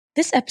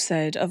This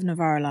episode of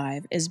Novara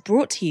Live is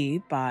brought to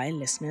you by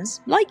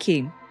listeners like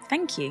you.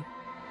 Thank you.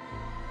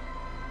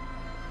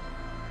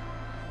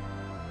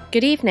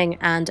 Good evening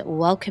and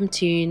welcome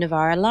to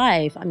Novara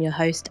Live. I'm your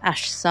host,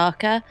 Ash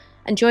Sarkar,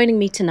 and joining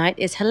me tonight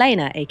is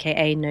Helena,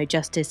 aka No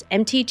Justice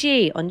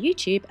MTG, on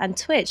YouTube and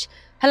Twitch.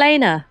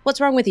 Helena,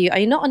 what's wrong with you? Are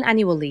you not on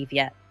annual leave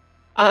yet?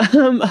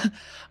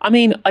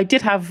 I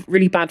did have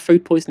really bad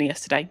food poisoning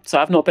yesterday, so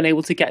I've not been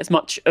able to get as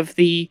much of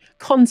the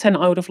content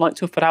I would have liked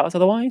to have put out as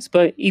otherwise,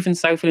 but even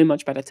so, feeling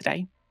much better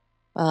today.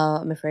 Well,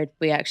 I'm afraid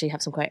we actually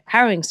have some quite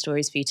harrowing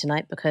stories for you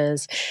tonight,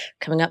 because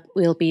coming up,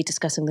 we'll be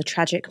discussing the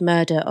tragic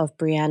murder of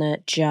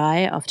Brianna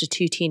Ghey after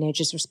two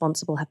teenagers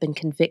responsible have been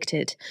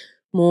convicted.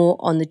 More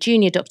on the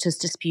junior doctor's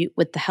dispute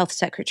with the health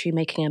secretary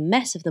making a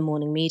mess of the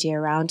morning media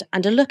round,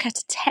 and a look at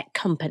a tech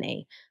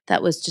company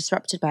that was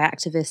disrupted by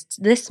activists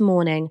this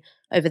morning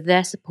over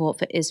their support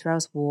for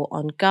Israel's war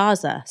on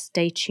Gaza.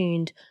 Stay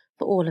tuned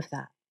for all of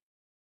that.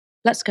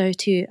 Let's go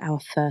to our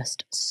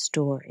first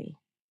story.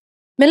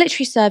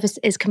 Military service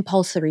is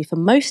compulsory for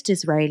most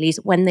Israelis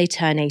when they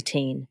turn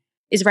 18.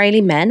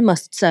 Israeli men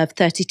must serve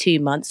 32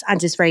 months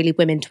and Israeli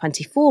women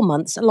 24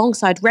 months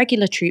alongside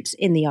regular troops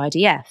in the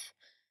IDF.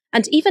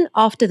 And even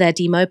after they're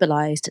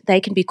demobilized,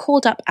 they can be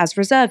called up as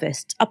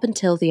reservists up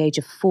until the age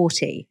of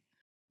 40.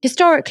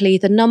 Historically,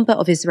 the number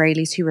of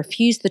Israelis who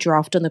refuse the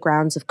draft on the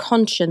grounds of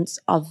conscience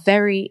are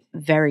very,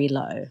 very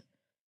low.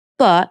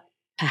 But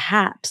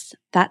perhaps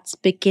that's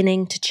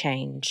beginning to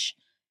change.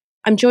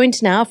 I'm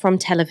joined now from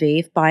Tel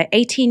Aviv by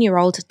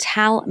 18-year-old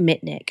Tal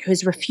Mitnick,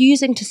 who's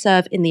refusing to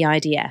serve in the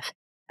IDF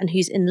and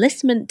whose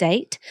enlistment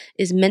date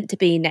is meant to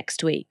be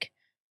next week.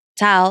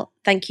 Tal,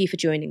 thank you for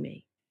joining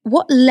me.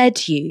 What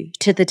led you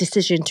to the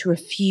decision to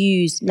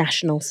refuse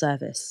national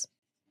service?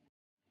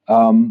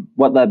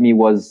 What led me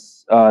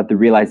was the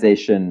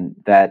realization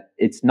that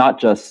it's not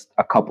just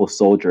a couple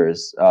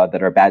soldiers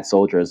that are bad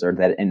soldiers or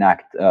that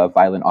enact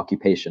violent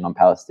occupation on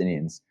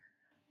Palestinians,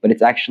 but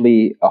it's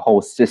actually a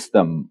whole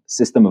system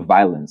of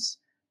violence,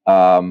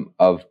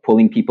 of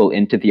pulling people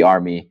into the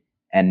army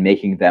and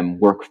making them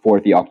work for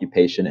the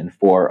occupation and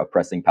for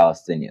oppressing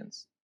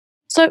Palestinians.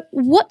 So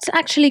what's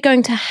actually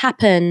going to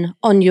happen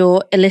on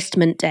your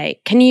enlistment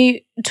date? Can you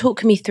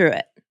talk me through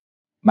it?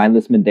 My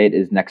enlistment date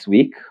is next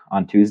week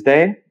on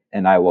Tuesday,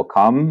 and I will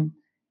come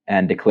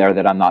and declare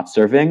that I'm not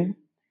serving.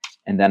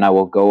 And then I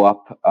will go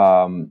up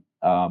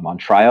on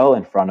trial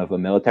in front of a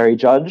military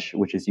judge,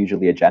 which is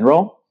usually a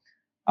general.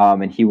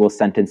 And he will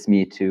sentence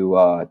me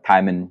to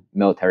time in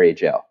military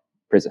jail,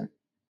 prison.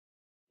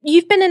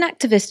 You've been an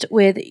activist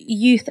with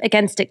Youth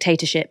Against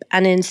Dictatorship,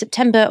 and in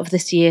September of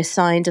this year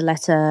signed a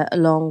letter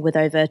along with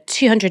over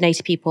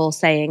 280 people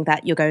saying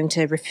that you're going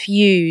to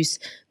refuse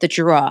the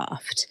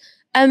draft.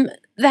 There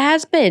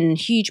has been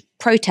huge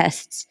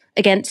protests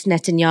against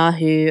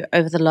Netanyahu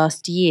over the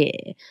last year.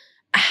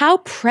 How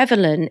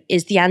prevalent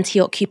is the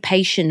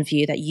anti-occupation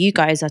view that you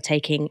guys are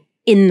taking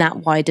in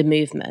that wider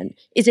movement?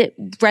 Is it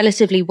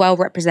relatively well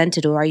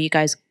represented, or are you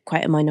guys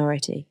quite a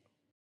minority?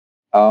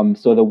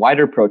 So the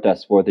wider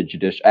protests for the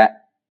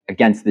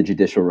against the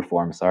judicial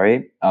reform,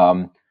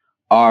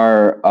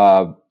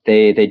 are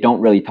they don't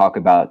really talk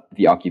about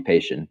the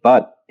occupation,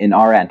 but in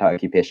our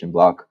anti-occupation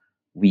bloc,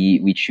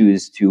 we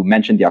choose to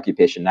mention the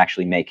occupation and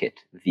actually make it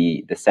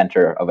the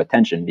center of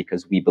attention,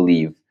 because we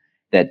believe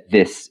that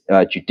this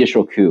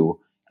judicial coup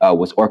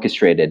was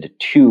orchestrated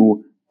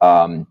to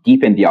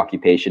deepen the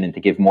occupation and to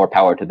give more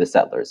power to the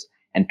settlers.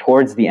 And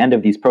towards the end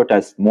of these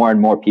protests, more and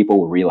more people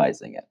were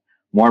realizing it.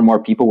 More and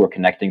more people were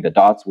connecting the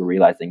dots, were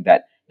realizing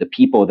that the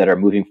people that are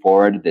moving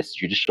forward this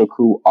judicial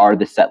coup are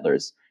the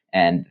settlers,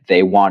 and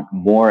they want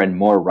more and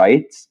more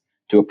rights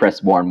to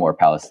oppress more and more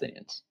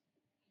Palestinians.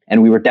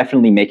 And we were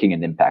definitely making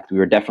an impact. We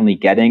were definitely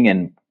getting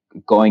and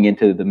going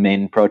into the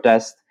main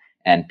protest,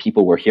 and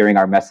people were hearing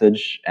our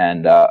message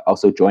and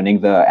also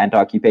joining the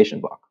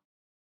anti-occupation bloc.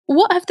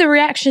 What have the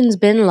reactions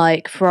been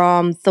like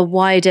from the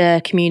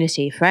wider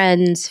community,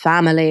 friends,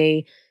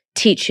 family,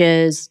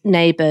 teachers,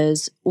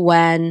 neighbours,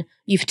 when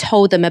you've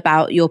told them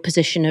about your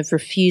position of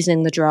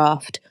refusing the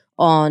draft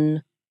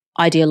on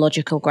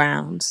ideological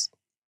grounds?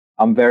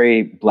 I'm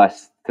very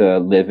blessed to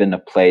live in a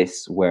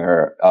place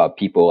where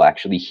people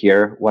actually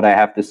hear what I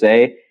have to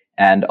say.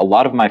 And a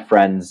lot of my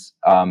friends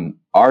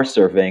are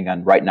serving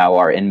and right now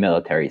are in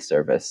military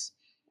service.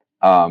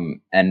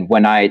 And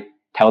when I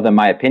tell them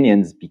my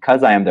opinions,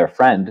 because I am their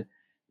friend,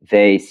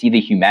 they see the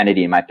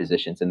humanity in my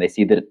positions, and they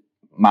see that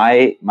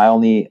I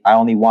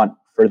only want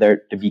for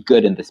there to be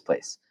good in this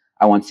place.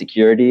 I want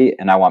security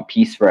and I want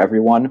peace for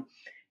everyone.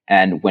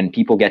 And when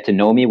people get to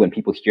know me, when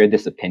people hear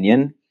this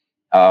opinion,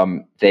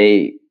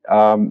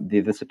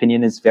 this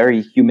opinion is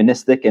very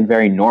humanistic and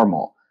very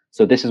normal.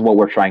 So this is what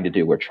we're trying to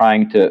do. We're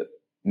trying to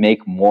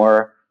make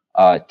more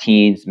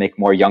teens, make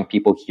more young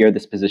people hear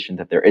this position,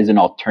 that there is an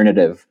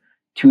alternative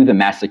to the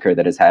massacre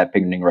that is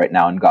happening right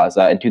now in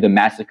Gaza and to the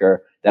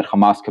massacre that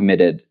Hamas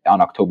committed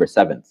on October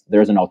 7th.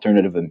 There is an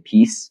alternative of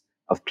peace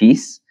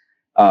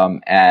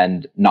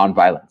and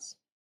nonviolence.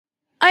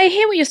 I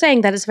hear what you're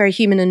saying, that it's a very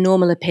human and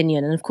normal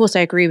opinion. And of course, I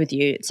agree with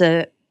you. It's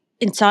an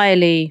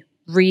entirely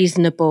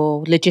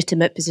reasonable,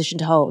 legitimate position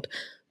to hold.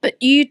 But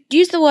you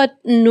use the word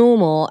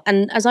normal,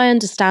 and as I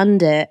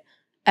understand it,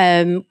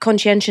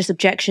 conscientious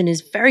objection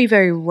is very,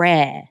 very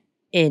rare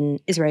in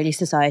Israeli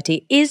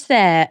society. Is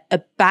there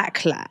a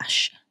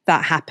backlash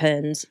that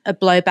happens, a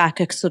blowback,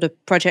 a sort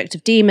of project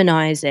of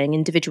demonizing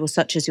individuals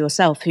such as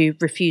yourself who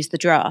refuse the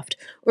draft?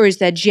 Or is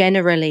there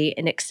generally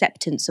an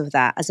acceptance of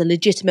that as a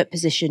legitimate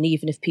position,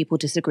 even if people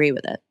disagree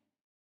with it?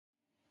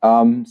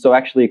 So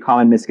actually, a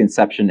common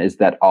misconception is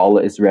that all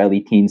Israeli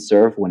teens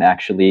serve, when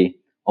actually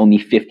only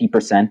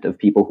 50% of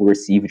people who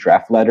receive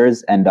draft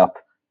letters end up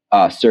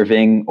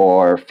serving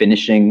or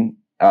finishing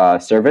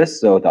service.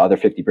 So the other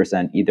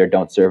 50% either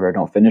don't serve or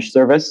don't finish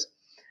service.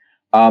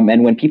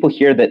 And when people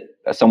hear that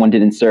someone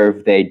didn't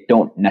serve, they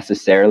don't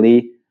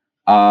necessarily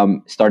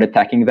start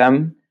attacking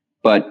them.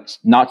 But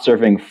not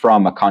serving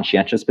from a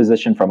conscientious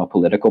position, from a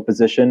political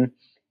position,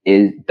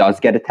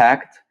 does get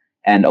attacked.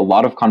 And a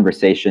lot of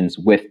conversations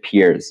with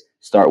peers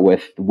start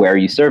with, where are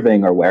you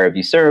serving or where have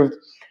you served?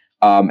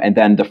 And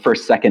then the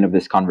first second of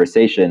this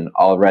conversation,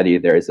 already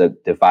there is a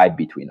divide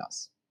between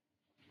us.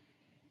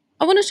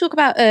 I want to talk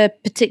about a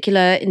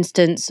particular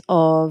instance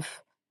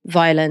of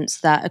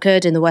violence that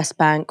occurred in the West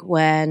Bank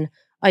when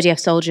IDF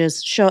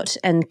soldiers shot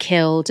and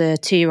killed a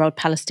 2-year-old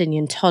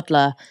Palestinian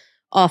toddler.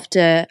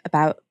 After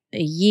about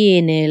a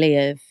year nearly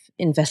of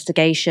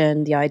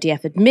investigation, the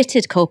IDF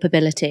admitted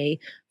culpability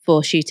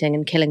for shooting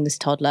and killing this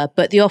toddler,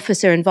 but the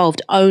officer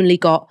involved only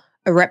got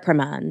a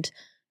reprimand.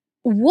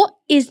 What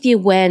is the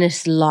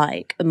awareness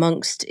like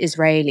amongst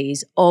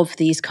Israelis of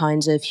these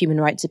kinds of human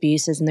rights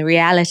abuses and the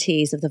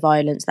realities of the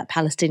violence that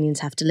Palestinians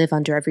have to live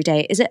under every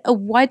day? Is it a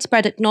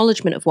widespread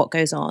acknowledgement of what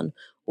goes on,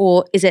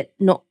 or is it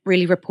not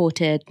really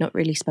reported, not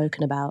really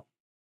spoken about?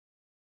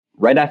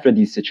 Right after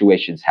these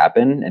situations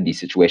happen, and these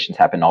situations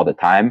happen all the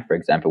time, for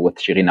example, with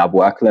Shirin Abu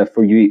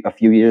Akleh a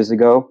few years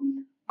ago,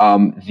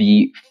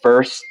 the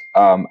first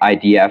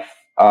IDF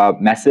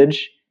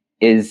message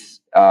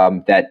is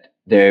that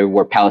there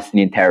were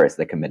Palestinian terrorists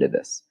that committed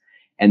this.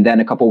 And then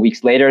a couple of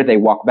weeks later, they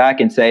walk back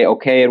and say,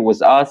 okay, it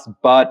was us,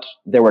 but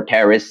there were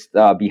terrorists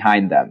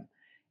behind them.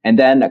 And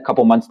then a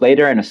couple months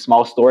later, in a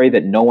small story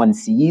that no one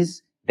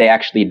sees, they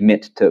actually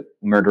admit to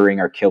murdering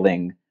or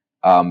killing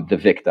the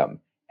victim.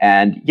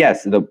 And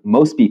yes,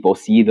 most people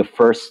see the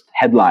first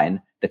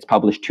headline that's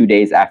published 2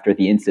 days after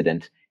the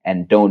incident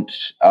and don't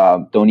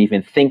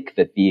even think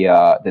that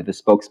the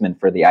spokesman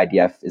for the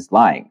IDF is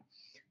lying.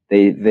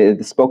 The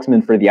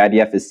spokesman for the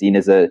IDF is seen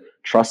as a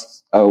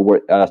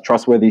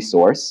trustworthy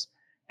source,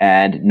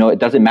 and no, it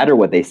doesn't matter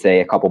what they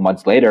say a couple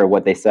months later.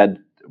 What they said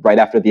right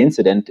after the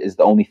incident is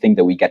the only thing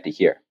that we get to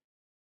hear.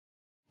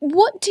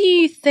 What do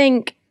you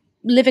think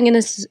living in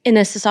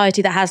a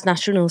society that has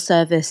national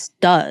service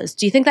does?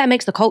 Do you think that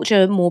makes the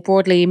culture more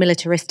broadly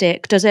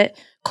militaristic? Does it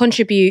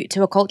contribute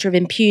to a culture of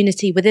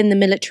impunity within the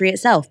military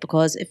itself?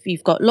 Because if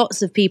you've got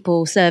lots of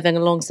people serving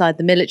alongside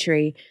the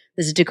military,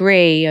 there's a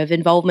degree of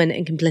involvement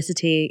and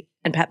complicity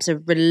and perhaps a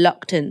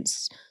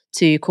reluctance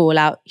to call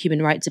out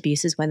human rights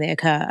abuses when they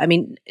occur. I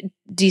mean,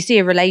 do you see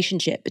a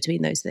relationship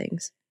between those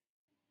things?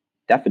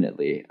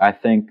 Definitely. I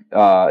think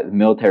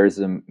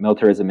militarism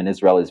in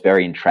Israel is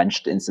very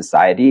entrenched in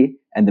society,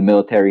 and the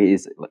military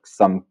is like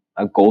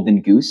a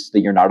golden goose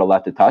that you're not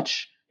allowed to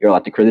touch. You're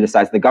allowed to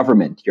criticize the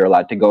government. You're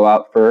allowed to go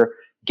out for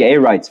gay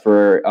rights,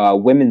 for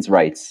women's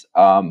rights.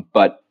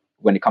 But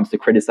when it comes to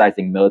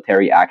criticizing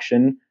military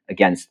action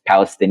against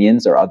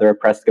Palestinians or other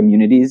oppressed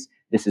communities,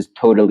 this is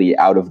totally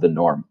out of the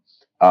norm.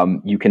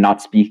 You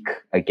cannot speak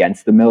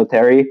against the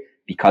military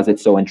because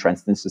it's so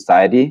entrenched in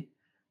society.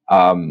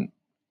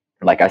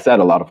 Like I said,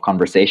 a lot of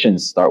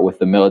conversations start with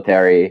the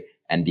military,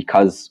 and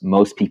because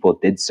most people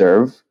did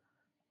serve,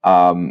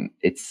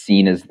 it's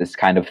seen as this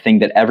kind of thing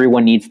that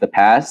everyone needs to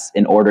pass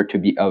in order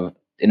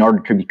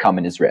to become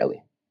an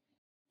Israeli.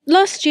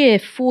 Last year,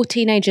 4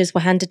 teenagers were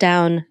handed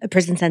down a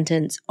prison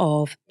sentence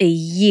of a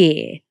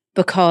year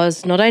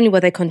because not only were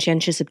they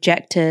conscientious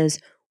objectors,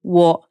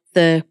 what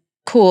the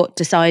court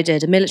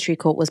decided, a military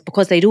court, was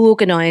because they'd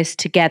organised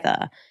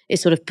together, it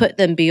sort of put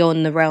them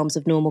beyond the realms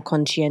of normal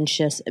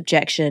conscientious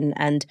objection,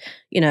 and,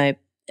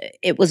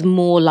 it was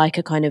more like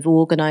a kind of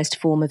organised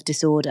form of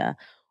disorder.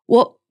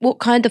 What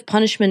kind of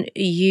punishment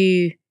are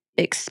you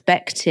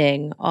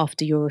expecting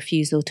after your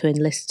refusal to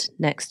enlist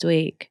next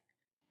week?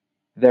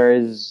 There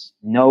is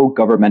no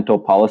governmental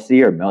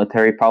policy or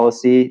military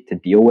policy to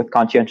deal with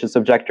conscientious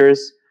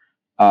objectors.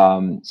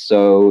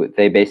 So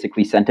they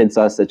basically sentence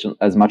us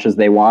as much as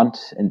they want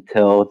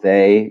until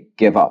they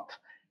give up.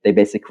 They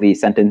basically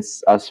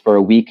sentence us for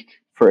a week,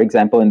 for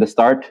example, in the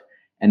start,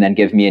 and then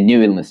give me a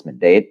new enlistment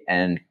date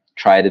and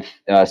try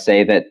to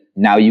say that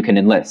now you can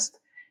enlist.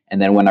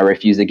 And then when I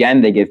refuse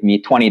again, they give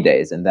me 20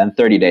 days and then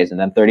 30 days and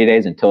then 30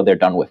 days until they're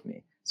done with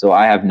me. So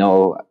I have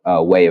no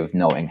way of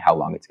knowing how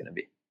long it's going to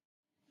be.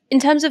 In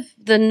terms of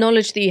the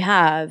knowledge that you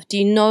have, do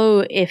you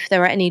know if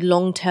there are any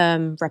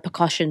long-term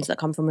repercussions that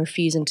come from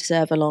refusing to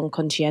serve along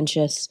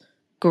conscientious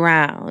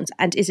grounds?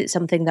 And is it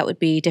something that would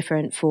be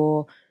different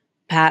for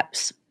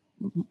perhaps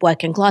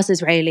working class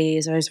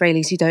Israelis or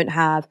Israelis who don't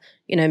have,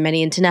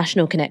 many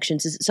international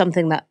connections? Is it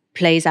something that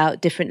plays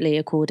out differently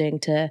according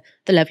to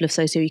the level of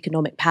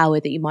socioeconomic power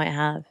that you might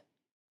have?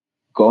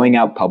 Going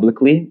out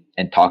publicly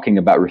and talking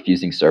about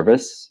refusing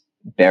service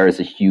bears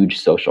a huge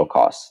social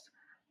cost.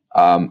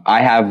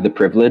 I have the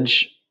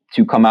privilege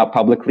to come out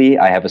publicly.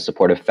 I have a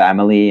supportive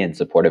family and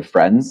supportive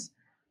friends,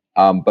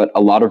 but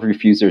a lot of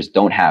refusers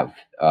don't have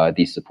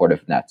these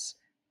supportive nets.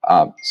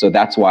 So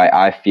that's why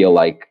I feel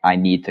like I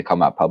need to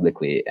come out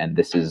publicly, and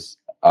this is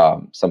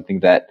something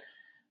that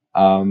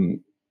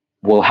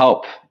will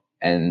help,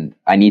 and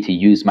I need to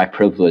use my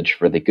privilege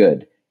for the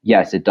good.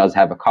 Yes, it does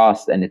have a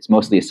cost, and it's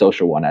mostly a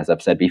social one, as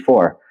I've said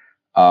before.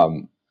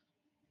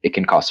 It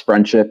can cost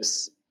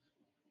friendships,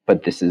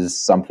 but this is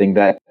something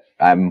that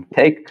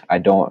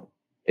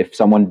if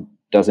someone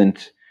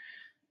doesn't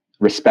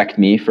respect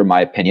me for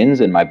my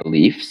opinions and my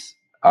beliefs,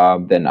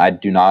 then I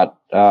do not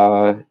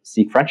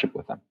seek friendship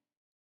with them.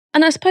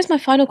 And I suppose my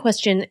final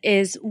question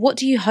is, what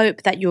do you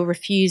hope that your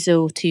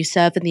refusal to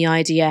serve in the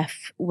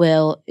IDF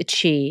will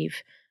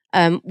achieve?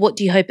 What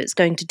do you hope it's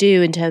going to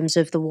do in terms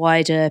of the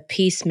wider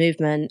peace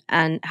movement,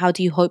 and how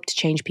do you hope to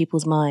change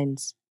people's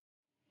minds?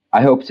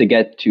 I hope to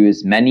get to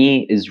as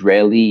many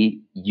Israeli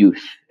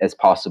youth as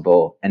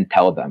possible and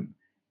tell them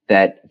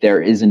that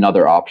there is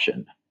another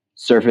option.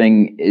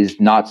 Serving is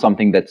not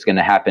something that's going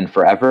to happen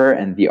forever,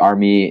 and the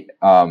army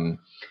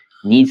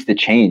needs to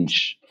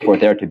change for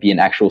there to be an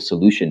actual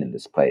solution in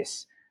this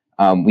place.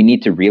 We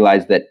need to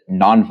realize that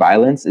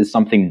nonviolence is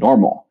something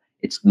normal.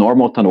 It's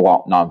normal to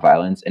want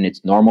nonviolence, and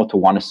it's normal to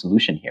want a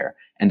solution here,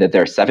 and that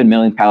there are 7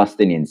 million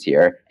Palestinians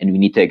here, and we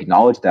need to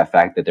acknowledge that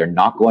fact that they're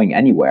not going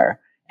anywhere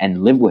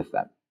and live with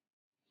them.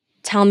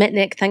 Tal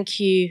Mitnick, thank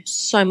you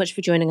so much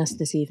for joining us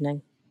this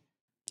evening.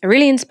 A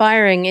really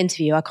inspiring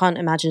interview. I can't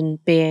imagine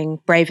being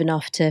brave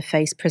enough to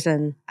face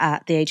prison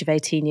at the age of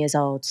 18 years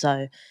old.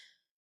 So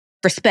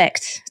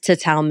respect to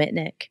Tal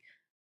Mitnick.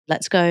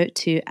 Let's go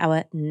to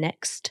our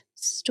next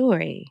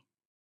story.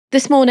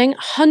 This morning,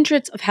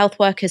 hundreds of health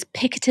workers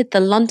picketed the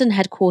London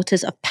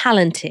headquarters of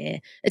Palantir,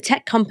 a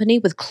tech company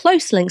with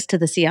close links to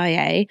the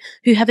CIA,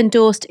 who have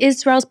endorsed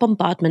Israel's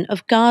bombardment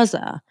of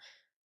Gaza.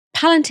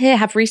 Palantir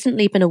have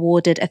recently been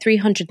awarded a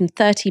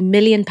 £330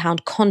 million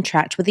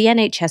contract with the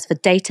NHS for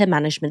data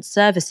management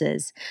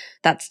services.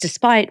 That's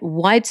despite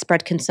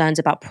widespread concerns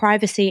about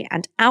privacy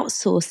and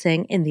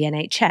outsourcing in the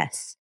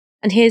NHS.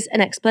 And here's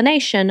an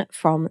explanation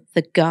from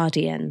The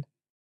Guardian.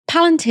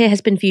 Palantir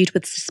has been viewed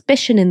with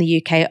suspicion in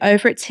the UK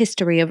over its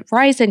history of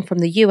rising from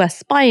the US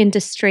spy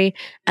industry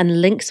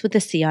and links with the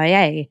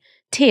CIA.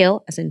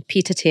 Thiel, as in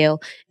Peter Thiel,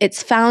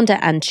 its founder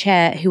and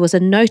chair, who was a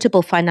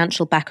notable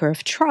financial backer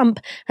of Trump,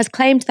 has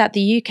claimed that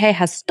the UK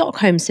has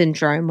Stockholm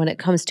Syndrome when it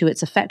comes to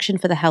its affection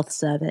for the health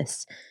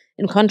service.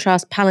 In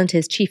contrast,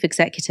 Palantir's chief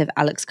executive,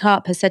 Alex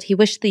Karp, has said he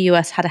wished the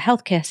US had a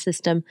healthcare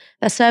system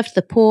that served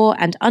the poor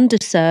and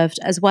underserved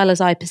as well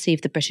as I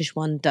perceive the British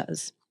one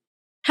does.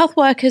 Health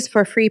workers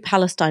for a Free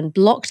Palestine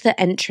blocked the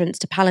entrance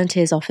to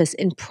Palantir's office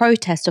in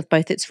protest of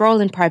both its role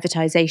in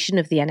privatisation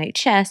of the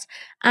NHS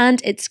and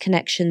its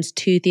connections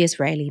to the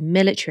Israeli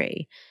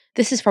military.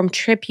 This is from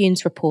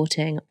Tribune's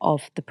reporting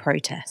of the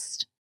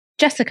protest.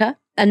 Jessica,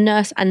 a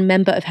nurse and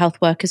member of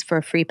Health Workers for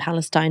a Free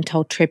Palestine,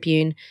 told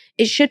Tribune,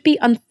 "It should be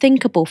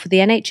unthinkable for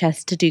the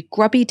NHS to do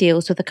grubby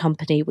deals with a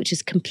company which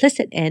is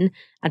complicit in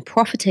and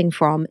profiting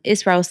from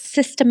Israel's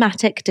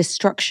systematic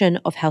destruction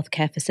of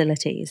healthcare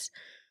facilities."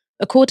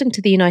 According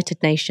to the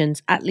United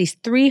Nations, at least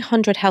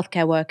 300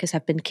 healthcare workers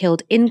have been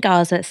killed in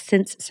Gaza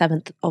since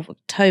 7th of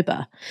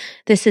October.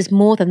 This is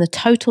more than the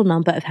total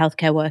number of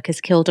healthcare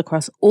workers killed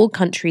across all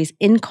countries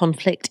in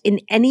conflict in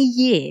any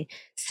year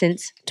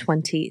since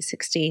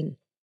 2016.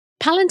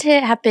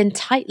 Palantir have been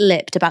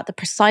tight-lipped about the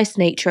precise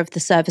nature of the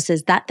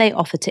services that they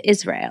offer to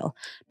Israel.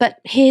 But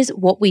here's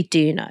what we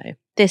do know.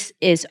 This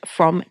is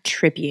from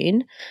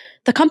Tribune.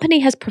 The company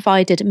has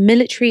provided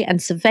military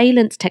and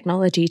surveillance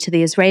technology to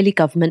the Israeli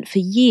government for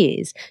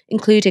years,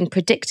 including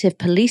predictive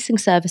policing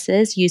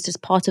services used as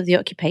part of the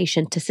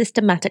occupation to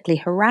systematically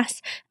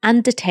harass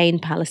and detain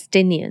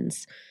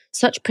Palestinians.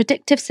 Such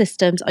predictive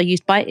systems are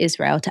used by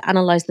Israel to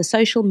analyze the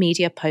social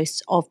media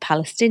posts of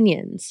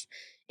Palestinians.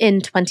 In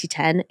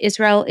 2010,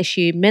 Israel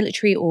issued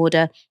Military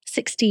Order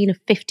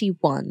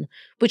 1651,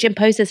 which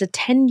imposes a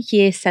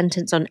 10-year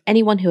sentence on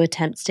anyone who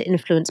attempts to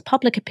influence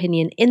public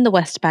opinion in the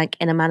West Bank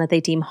in a manner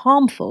they deem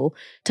harmful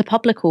to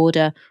public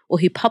order or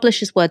who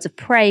publishes words of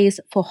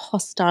praise for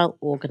hostile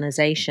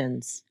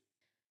organizations.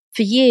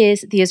 For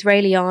years, the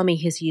Israeli army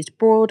has used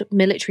broad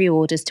military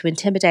orders to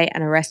intimidate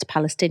and arrest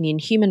Palestinian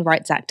human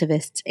rights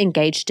activists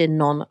engaged in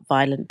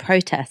non-violent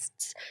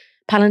protests.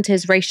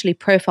 Palantir's racially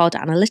profiled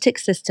analytics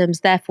systems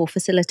therefore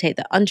facilitate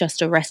the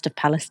unjust arrest of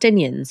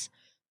Palestinians.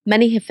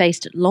 Many have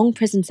faced long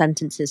prison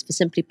sentences for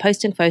simply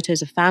posting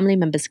photos of family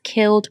members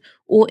killed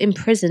or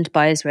imprisoned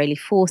by Israeli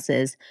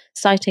forces,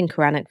 citing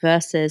Quranic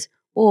verses,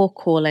 or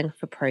calling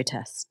for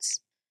protests.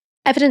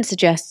 Evidence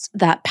suggests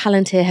that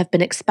Palantir have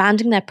been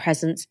expanding their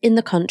presence in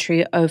the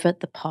country over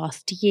the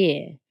past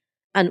year.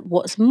 And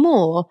what's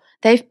more,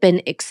 they've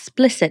been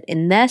explicit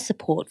in their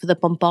support for the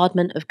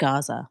bombardment of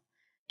Gaza.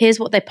 Here's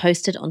what they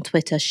posted on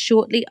Twitter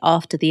shortly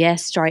after the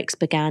airstrikes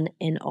began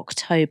in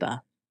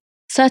October.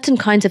 Certain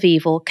kinds of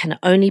evil can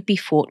only be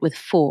fought with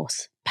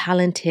force.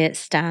 Palantir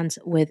stands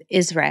with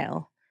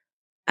Israel.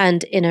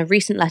 And in a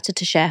recent letter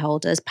to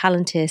shareholders,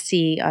 Palantir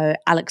CEO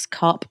Alex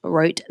Karp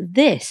wrote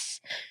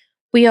this: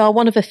 "We are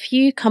one of a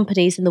few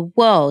companies in the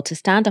world to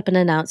stand up and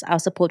announce our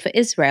support for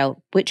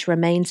Israel, which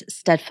remains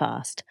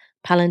steadfast.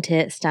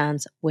 Palantir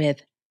stands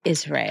with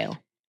Israel."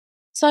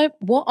 So,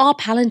 what are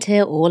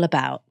Palantir all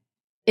about?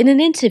 In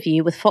an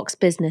interview with Fox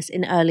Business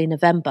in early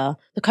November,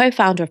 the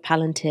co-founder of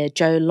Palantir,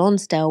 Joe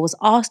Lonsdale, was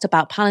asked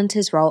about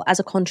Palantir's role as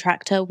a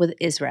contractor with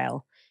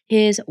Israel.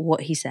 Here's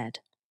what he said.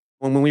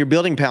 When we were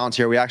building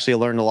Palantir, we actually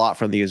learned a lot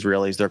from the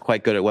Israelis. They're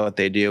quite good at what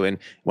they do. And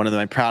one of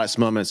my proudest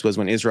moments was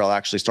when Israel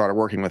actually started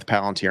working with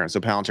Palantir. And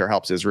so Palantir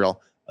helps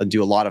Israel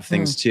do a lot of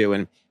things too.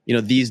 And,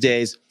 these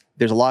days,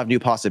 there's a lot of new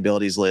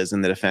possibilities, Liz,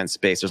 in the defense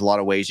space. There's a lot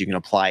of ways you can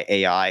apply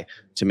AI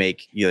to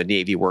make the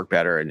Navy work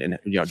better and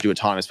do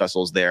autonomous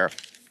vessels there.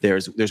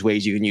 There's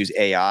ways you can use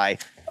AI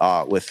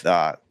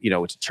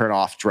to turn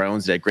off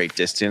drones at a great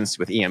distance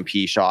with EMP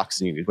shocks,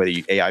 and whether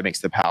AI makes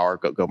the power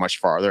go much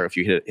farther if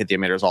you hit the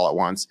emitters all at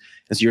once.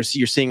 And so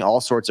you're seeing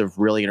all sorts of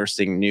really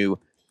interesting new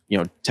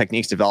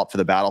techniques developed for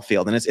the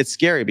battlefield, and it's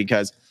scary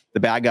because the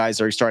bad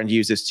guys are starting to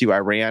use this too.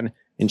 Iran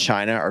and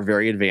China are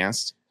very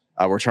advanced.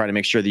 We're trying to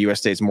make sure the U.S.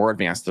 stays more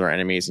advanced than our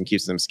enemies and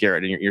keeps them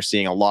scared. And you're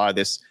seeing a lot of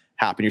this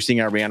happen. You're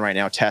seeing Iran right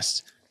now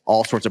test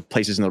all sorts of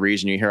places in the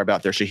region. You hear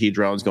about their Shahed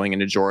drones going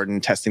into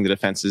Jordan, testing the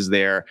defenses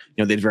there.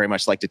 They'd very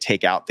much like to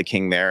take out the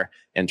king there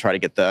and try to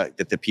get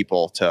the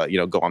people to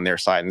go on their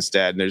side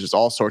instead. And there's just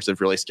all sorts of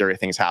really scary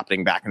things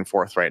happening back and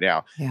forth right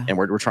now. Yeah. And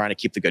we're trying to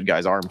keep the good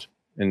guys armed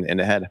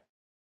and ahead.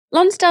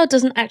 Lonsdale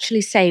doesn't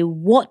actually say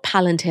what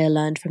Palantir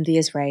learned from the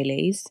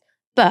Israelis,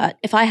 but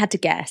if I had to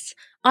guess,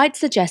 I'd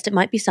suggest it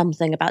might be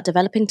something about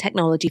developing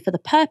technology for the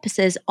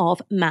purposes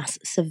of mass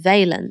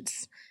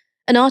surveillance.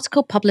 An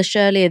article published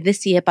earlier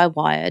this year by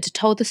Wired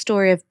told the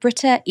story of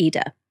Britta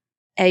Eder,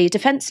 a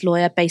defense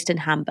lawyer based in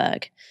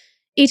Hamburg.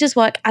 Eder's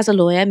work as a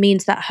lawyer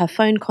means that her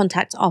phone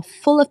contacts are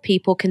full of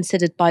people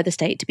considered by the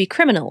state to be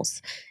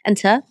criminals.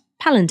 Enter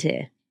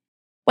Palantir.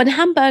 When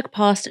Hamburg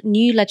passed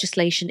new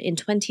legislation in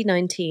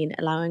 2019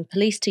 allowing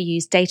police to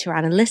use data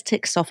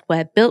analytics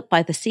software built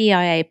by the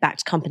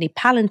CIA-backed company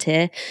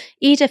Palantir,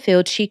 Eder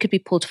feared she could be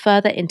pulled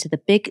further into the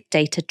big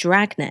data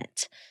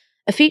dragnet.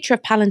 A feature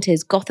of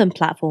Palantir's Gotham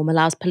platform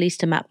allows police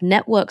to map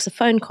networks of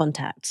phone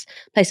contacts,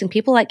 placing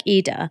people like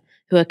Eder,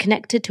 who are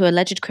connected to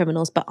alleged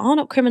criminals but are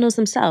not criminals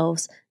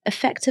themselves,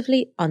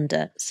 effectively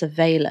under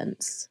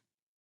surveillance.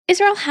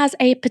 Israel has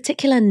a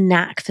particular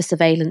knack for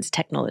surveillance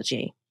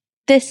technology.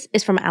 This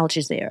is from Al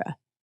Jazeera.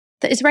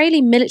 The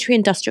Israeli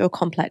military-industrial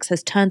complex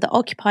has turned the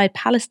occupied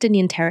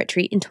Palestinian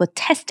territory into a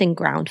testing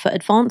ground for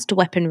advanced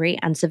weaponry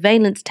and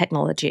surveillance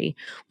technology,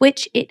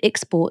 which it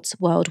exports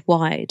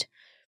worldwide.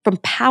 From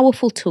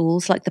powerful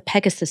tools like the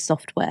Pegasus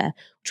software,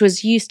 which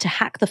was used to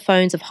hack the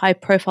phones of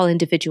high-profile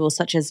individuals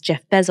such as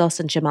Jeff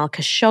Bezos and Jamal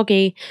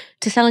Khashoggi,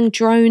 to selling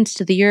drones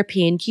to the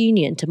European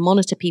Union to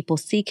monitor people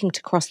seeking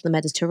to cross the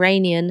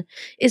Mediterranean,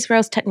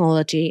 Israel's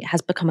technology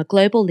has become a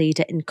global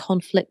leader in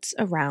conflicts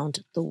around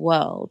the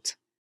world.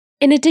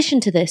 In addition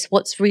to this,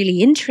 what's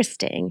really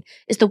interesting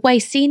is the way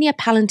senior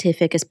Palantir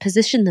figures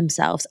position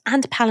themselves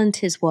and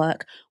Palantir's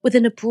work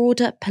within a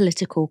broader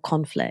political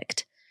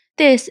conflict.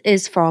 This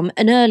is from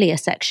an earlier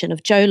section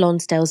of Joe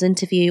Lonsdale's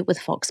interview with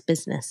Fox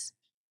Business.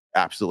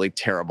 Absolutely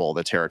terrible,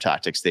 the terror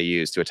tactics they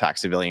use to attack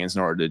civilians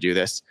in order to do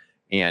this.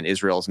 And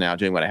Israel's now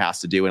doing what it has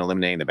to do in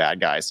eliminating the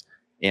bad guys.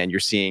 And you're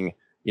seeing,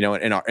 in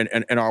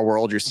our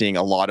world, you're seeing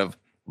a lot of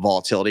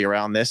volatility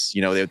around this.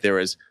 There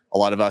was a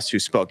lot of us who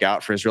spoke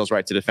out for Israel's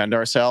right to defend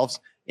ourselves.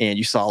 And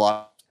you saw a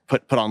lot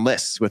put on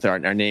lists with our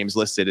names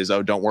listed as,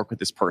 don't work with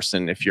this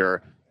person if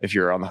you're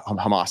on the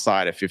Hamas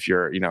side, if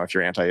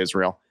you're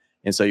anti-Israel.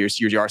 And so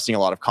you are seeing a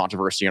lot of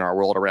controversy in our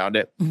world around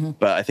it. Mm-hmm.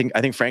 But I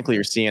think frankly,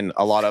 you're seeing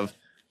a lot of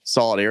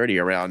solidarity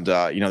around,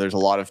 there's a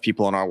lot of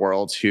people in our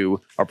world who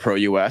are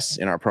pro-US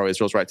and are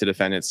pro-Israel's right to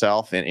defend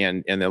itself.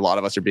 And a lot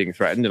of us are being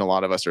threatened, and a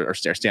lot of us are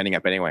standing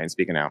up anyway and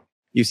speaking out.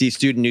 You see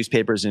student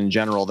newspapers in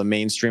general, the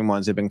mainstream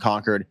ones have been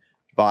conquered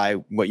by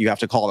what you have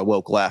to call the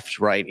woke left,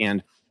 right?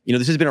 And,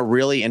 this has been a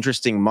really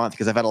interesting month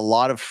because I've had a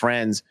lot of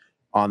friends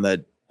on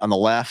the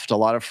left, a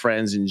lot of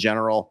friends in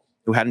general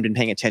who hadn't been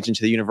paying attention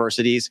to the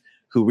universities,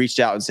 who reached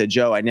out and said,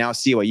 Joe, I now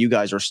see why you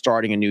guys are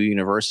starting a new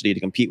university to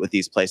compete with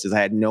these places. I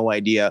had no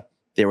idea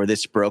they were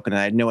this broken.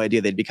 I had no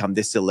idea they'd become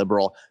this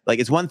illiberal. Like,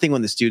 it's one thing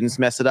when the students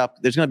mess it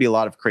up. There's going to be a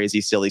lot of crazy,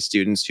 silly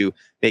students who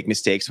make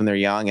mistakes when they're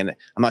young. And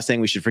I'm not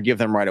saying we should forgive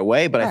them right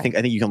away, but right. I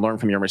think you can learn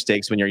from your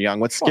mistakes when you're young.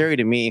 What's scary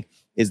to me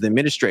is the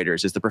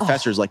administrators, is the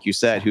professors, like you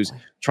said, who's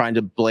trying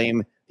to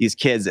blame these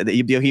kids. What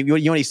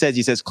he says?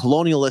 He says,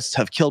 colonialists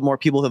have killed more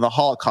people than the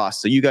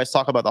Holocaust. So you guys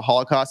talk about the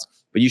Holocaust,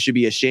 but you should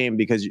be ashamed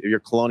because you're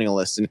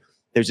colonialists. And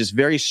there's this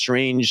very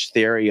strange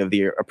theory of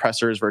the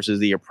oppressors versus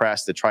the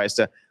oppressed that tries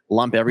to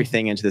lump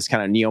everything into this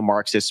kind of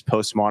neo-Marxist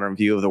postmodern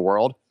view of the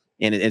world.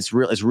 And it's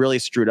really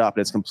screwed up,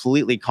 and it's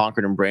completely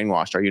conquered and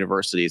brainwashed our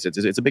universities.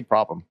 It's a big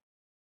problem.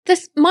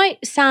 This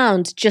might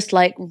sound just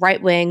like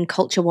right-wing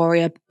culture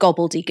warrior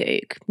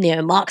gobbledygook,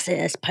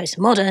 neo-Marxist,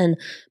 postmodern,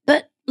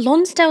 but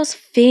Lonsdale's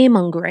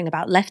fear-mongering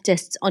about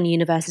leftists on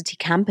university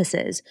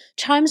campuses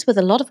chimes with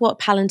a lot of what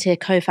Palantir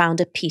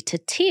co-founder Peter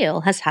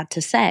Thiel has had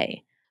to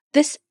say.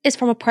 This is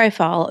from a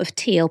profile of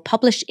Thiel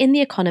published in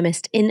The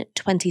Economist in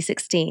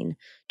 2016,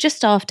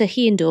 just after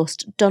he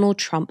endorsed Donald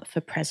Trump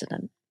for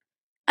president.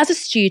 As a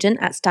student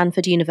at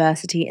Stanford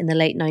University in the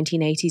late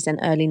 1980s and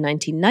early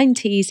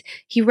 1990s,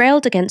 he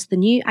railed against the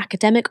new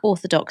academic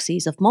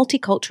orthodoxies of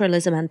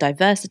multiculturalism and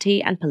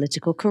diversity and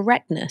political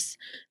correctness,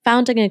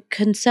 founding a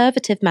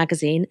conservative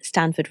magazine,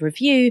 Stanford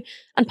Review,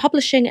 and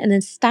publishing an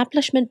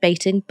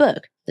establishment-baiting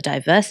book, The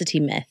Diversity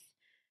Myth.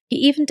 He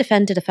even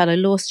defended a fellow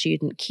law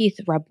student, Keith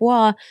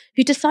Rabois,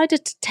 who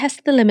decided to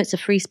test the limits of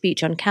free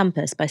speech on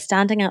campus by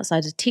standing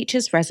outside a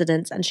teacher's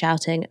residence and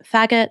shouting,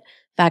 "Faggot,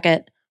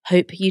 faggot,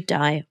 hope you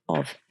die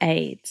of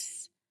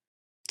AIDS."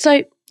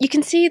 So you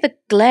can see the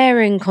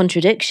glaring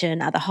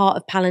contradiction at the heart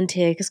of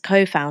Palantir's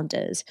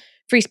co-founders.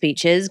 Free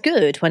speech is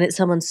good when it's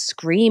someone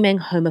screaming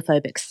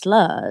homophobic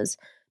slurs,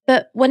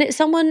 but when it's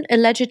someone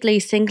allegedly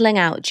singling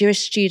out Jewish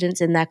students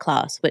in their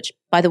class, which,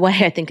 by the way,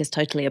 I think is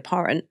totally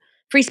abhorrent,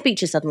 free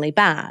speech is suddenly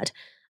bad.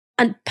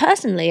 And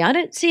personally, I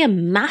don't see a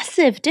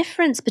massive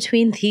difference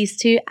between these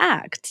two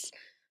acts.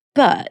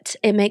 But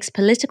it makes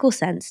political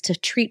sense to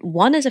treat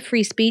one as a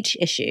free speech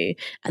issue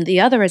and the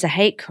other as a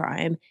hate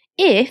crime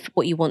if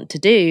what you want to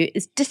do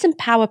is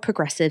disempower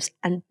progressives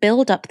and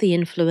build up the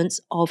influence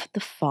of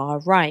the far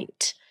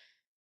right.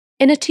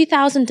 In a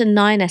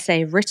 2009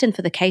 essay written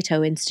for the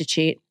Cato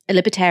Institute, a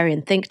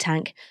libertarian think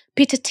tank,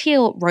 Peter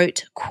Thiel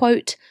wrote,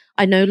 quote,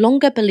 "I no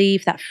longer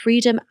believe that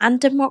freedom and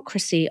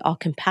democracy are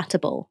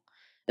compatible."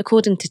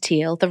 According to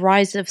Thiel, the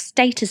rise of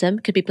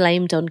statism could be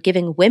blamed on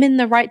giving women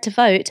the right to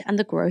vote and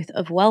the growth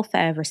of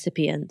welfare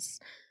recipients.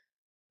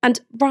 And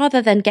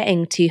rather than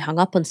getting too hung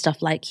up on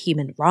stuff like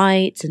human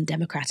rights and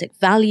democratic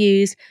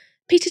values,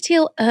 Peter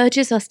Thiel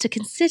urges us to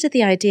consider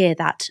the idea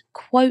that,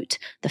 quote,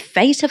 "the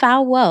fate of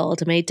our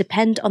world may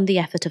depend on the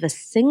effort of a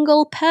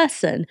single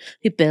person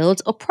who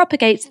builds or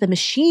propagates the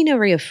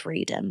machinery of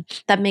freedom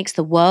that makes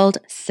the world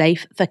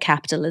safe for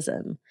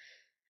capitalism."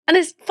 And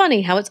it's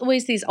funny how it's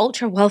always these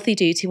ultra-wealthy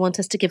dudes who want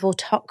us to give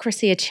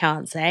autocracy a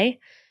chance, eh?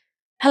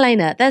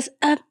 Helena, there's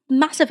a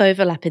massive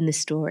overlap in this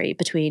story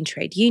between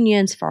trade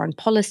unions, foreign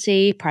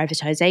policy,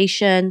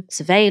 privatization,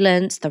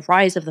 surveillance, the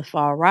rise of the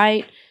far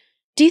right.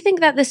 Do you think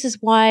that this is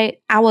why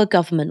our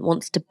government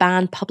wants to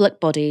ban public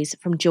bodies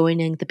from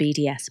joining the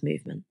BDS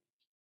movement?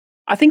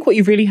 I think what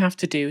you really have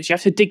to do is you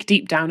have to dig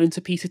deep down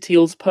into Peter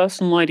Thiel's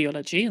personal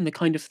ideology and the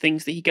kind of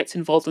things that he gets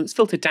involved in. It's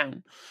filtered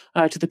down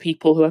to the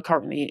people who are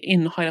currently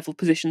in high-level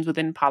positions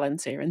within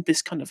Palantir and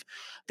this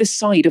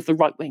side of the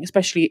right wing,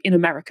 especially in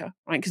America,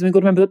 right? Because we've got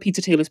to remember that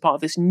Peter Thiel is part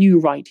of this new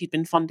right. He'd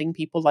been funding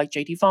people like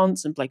J.D.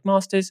 Vance and Blake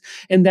Masters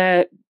in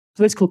their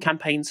political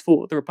campaigns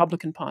for the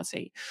Republican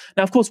Party.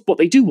 Now, of course, what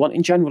they do want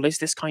in general is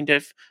this kind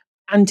of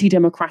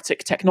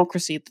anti-democratic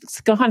technocracy. That's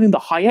the kind of thing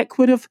that Hayek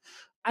would have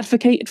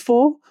advocated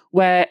for,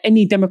 where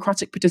any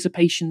democratic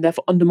participation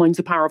therefore undermines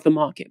the power of the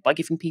market by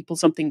giving people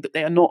something that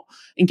they are not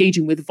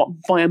engaging with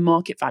via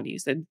market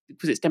values,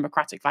 because it's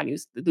democratic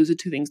values. Those are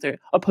two things that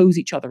oppose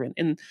each other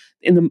in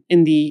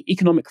the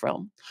economic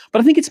realm.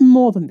 But I think it's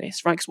more than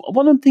this, right? Because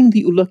one thing that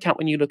you look at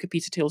when you look at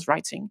Peter Thiel's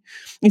writing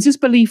is this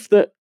belief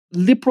that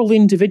liberal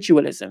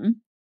individualism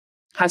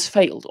has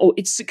failed, or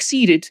it's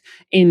succeeded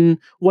in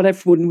what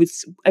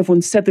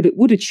everyone said that it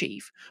would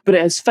achieve, but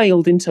it has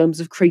failed in terms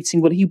of creating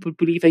what he would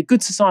believe a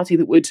good society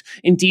that would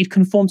indeed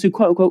conform to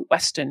quote-unquote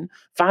Western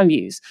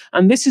values.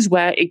 And this is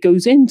where it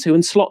goes into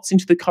and slots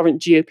into the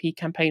current GOP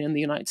campaign in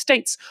the United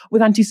States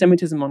with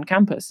anti-Semitism on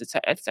campus, it's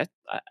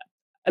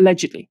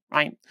allegedly,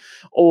 right?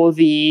 Or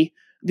the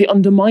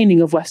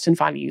undermining of Western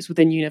values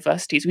within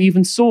universities. We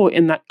even saw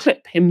in that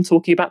clip him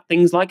talking about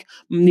things like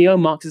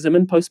neo-Marxism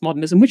and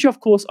postmodernism, which of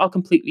course are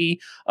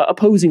completely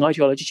opposing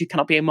ideologies. You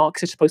cannot be a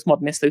Marxist,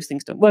 postmodernist, those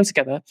things don't work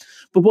together.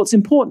 But what's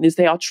important is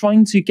they are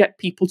trying to get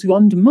people to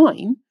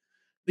undermine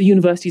the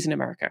universities in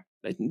America.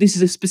 This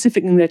is a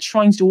specific thing they're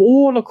trying to do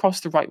all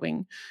across the right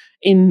wing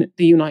in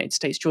the United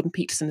States. Jordan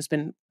Peterson has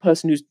been a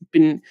person who's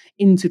been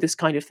into this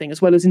kind of thing,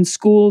 as well as in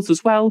schools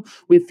as well,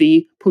 with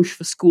the push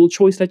for school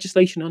choice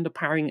legislation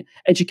underpowering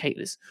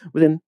educators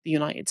within the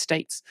United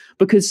States,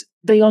 because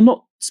they are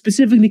not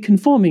specifically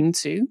conforming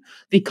to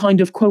the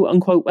kind of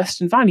quote-unquote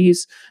Western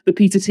values that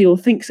Peter Thiel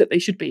thinks that they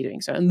should be doing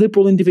so. And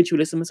liberal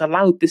individualism has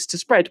allowed this to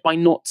spread by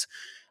not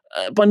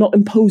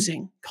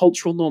imposing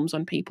cultural norms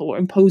on people or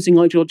imposing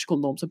ideological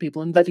norms on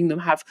people and letting them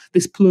have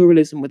this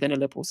pluralism within a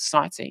liberal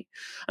society.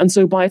 And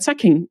so by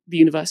attacking the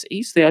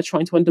universities, they are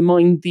trying to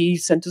undermine the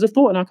centres of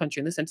thought in our country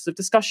and the centres of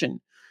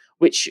discussion,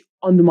 which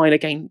undermine,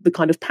 again, the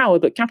kind of power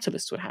that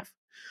capitalists would have.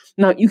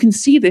 Now, you can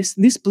see this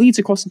bleeds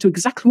across into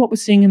exactly what we're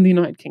seeing in the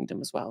United Kingdom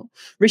as well.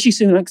 Rishi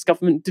Sunak's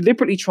government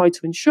deliberately tried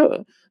to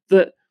ensure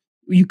that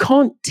You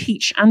can't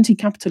teach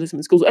anti-capitalism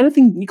in schools.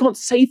 Anything, you can't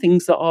say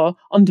things that are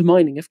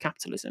undermining of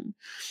capitalism.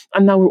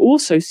 And now we're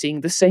also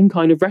seeing the same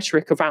kind of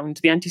rhetoric around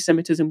the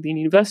anti-Semitism within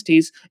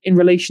universities in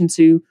relation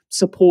to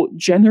support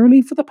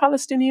generally for the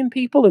Palestinian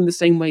people, in the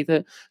same way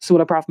that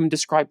Suella Braverman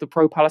described the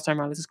pro-Palestine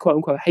rallies as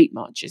quote-unquote hate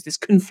marches, this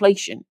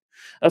conflation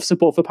of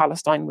support for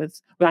Palestine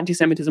with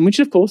anti-Semitism, which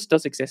of course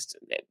does exist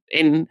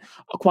in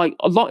quite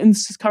a lot in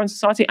current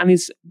society and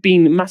is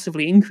being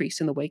massively increased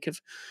in the wake of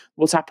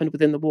what's happened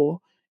within the war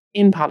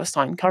in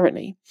Palestine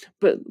currently.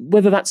 But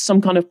whether that's some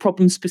kind of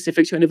problem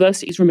specific to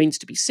universities remains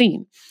to be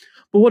seen.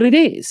 But what it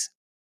is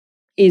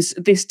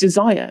this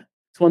desire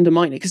to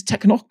undermine it, because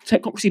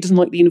technocracy doesn't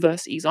like the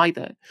universities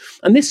either.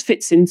 And this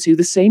fits into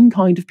the same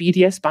kind of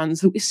BDS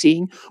bans that we're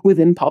seeing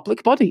within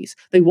public bodies.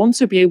 They want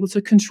to be able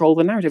to control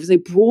the narrative. It's a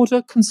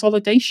broader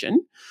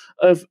consolidation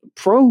of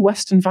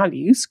pro-Western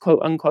values,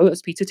 quote unquote,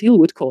 as Peter Thiel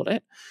would call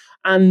it,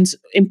 and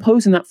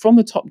imposing that from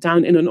the top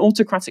down in an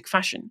autocratic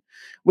fashion,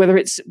 whether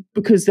it's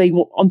because they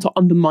want to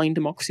undermine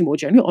democracy more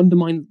generally,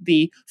 undermine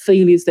the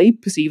failures they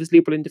perceive as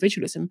liberal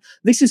individualism.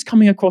 This is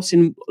coming across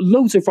in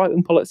loads of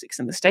right-wing politics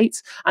in the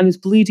States and is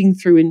bleeding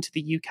through into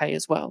the UK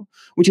as well,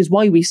 which is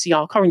why we see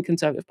our current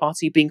Conservative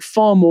Party being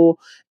far more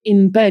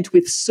in bed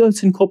with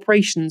certain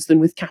corporations than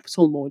with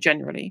capital more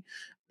generally,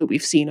 that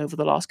we've seen over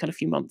the last kind of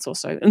few months or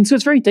so. And so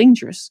it's very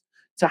dangerous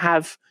to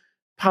have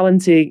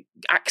Palantir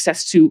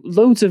access to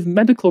loads of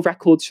medical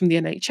records from the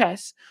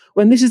NHS,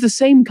 when this is the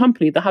same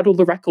company that had all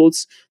the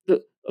records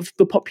of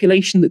the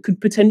population that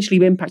could potentially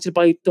be impacted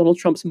by Donald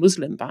Trump's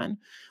Muslim ban,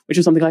 which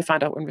is something I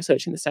found out when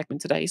researching the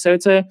segment today. So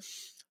it's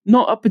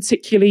not a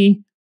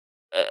particularly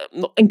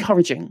not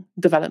encouraging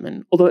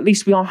development, although at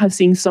least we are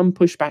seeing some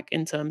pushback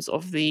in terms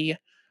of the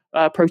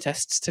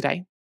protests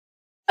today.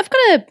 I've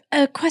got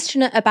a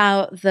question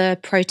about the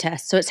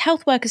protests. So it's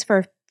Health Workers for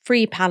a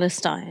Free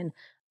Palestine.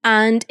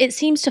 And it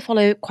seems to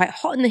follow quite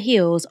hot on the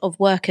heels of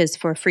Workers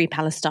for a Free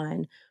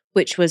Palestine,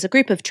 which was a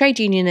group of trade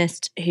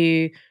unionists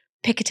who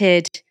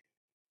picketed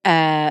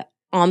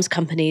arms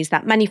companies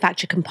that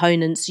manufacture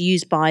components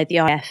used by the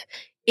IDF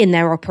in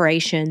their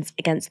operations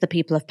against the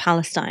people of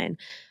Palestine.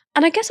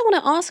 And I guess I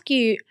want to ask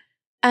you,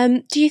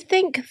 do you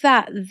think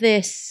that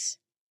this,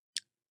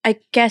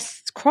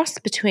 cross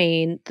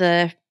between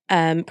the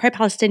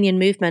pro-Palestinian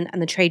movement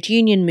and the trade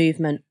union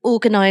movement,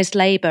 organised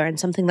labour, and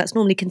something that's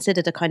normally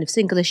considered a kind of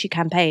single issue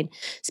campaign,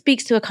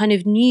 speaks to a kind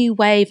of new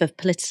wave of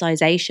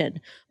politicisation?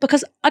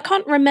 Because I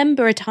can't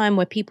remember a time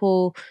where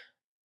people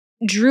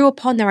drew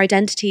upon their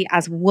identity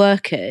as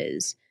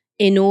workers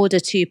in order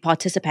to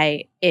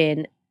participate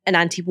in an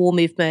anti-war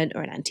movement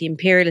or an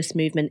anti-imperialist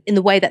movement in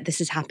the way that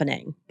this is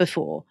happening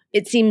before.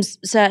 It seems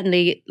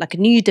certainly like a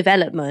new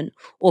development,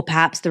 or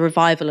perhaps the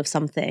revival of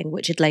something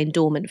which had lain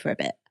dormant for a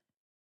bit.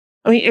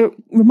 I mean, it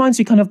reminds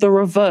me kind of the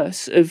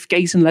reverse of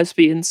gays and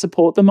lesbians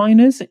support the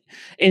miners.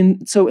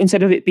 So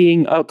instead of it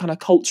being a kind of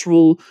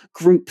cultural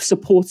group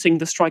supporting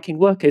the striking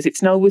workers,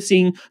 it's now we're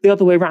seeing the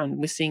other way around.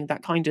 We're seeing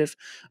that kind of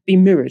be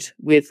mirrored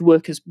with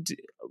workers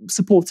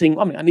supporting,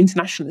 an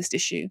internationalist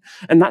issue.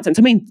 And that sense,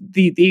 I mean,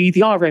 the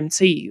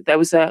RMT, there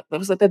was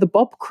the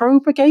Bob Crow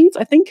Brigade,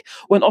 I think,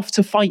 went off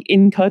to fight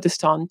in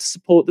Kurdistan to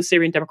support the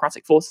Syrian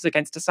Democratic Forces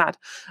against Assad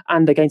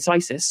and against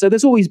ISIS. So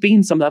there's always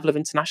been some level of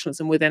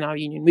internationalism within our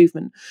union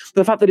movement.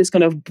 The fact that it's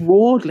kind of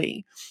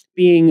broadly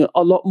being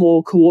a lot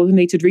more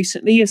coordinated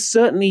recently is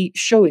certainly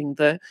showing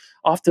that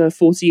after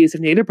 40 years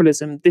of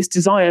neoliberalism, this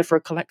desire for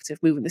a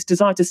collective movement, this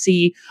desire to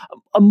see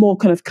a more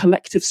kind of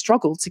collective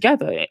struggle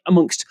together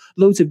amongst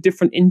loads of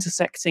different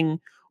intersecting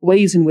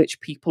ways in which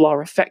people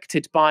are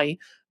affected by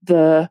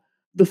the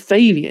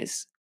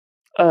failures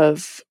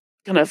of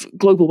kind of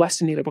global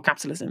Western neoliberal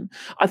capitalism.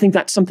 I think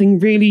that's something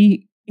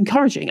really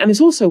encouraging. And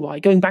it's also why,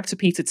 going back to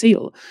Peter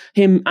Thiel,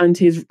 him and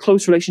his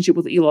close relationship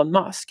with Elon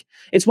Musk,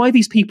 it's why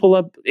these people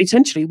are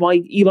essentially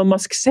why Elon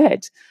Musk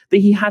said that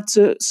he had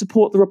to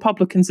support the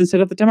Republicans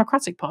instead of the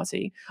Democratic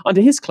Party,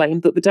 under his claim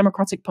that the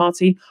Democratic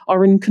Party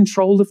are in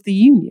control of the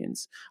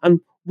unions.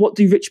 And what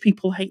do rich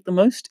people hate the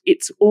most?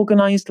 It's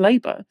organized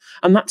labor.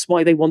 And that's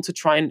why they want to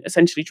try and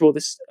essentially draw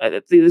this.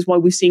 This is why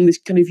we're seeing this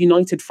kind of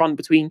united front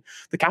between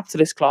the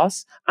capitalist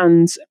class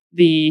and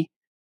the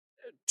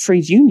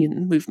trade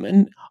union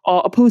movement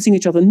are opposing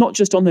each other, not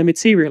just on their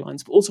material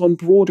lines, but also on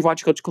broader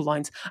ideological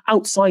lines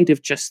outside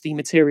of just the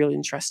material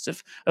interests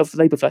of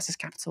labour versus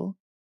capital.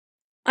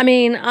 I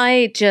mean,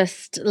 I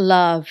just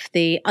love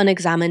the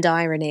unexamined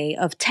irony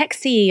of tech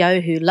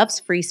CEO who loves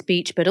free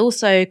speech, but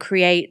also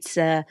creates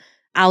an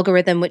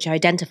algorithm which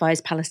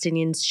identifies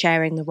Palestinians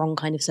sharing the wrong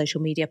kind of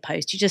social media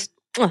post. You just,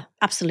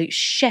 absolute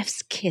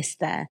chef's kiss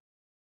there.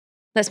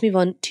 Let's move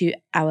on to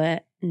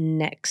our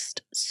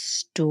next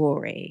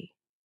story.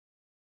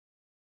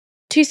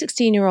 2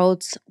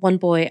 16-year-olds, one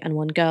boy and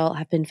one girl,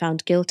 have been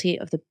found guilty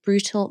of the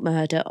brutal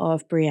murder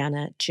of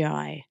Brianna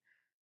Ghey.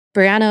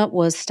 Brianna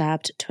was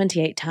stabbed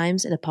 28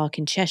 times in a park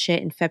in Cheshire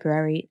in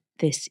February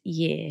this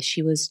year.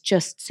 She was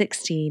just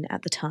 16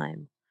 at the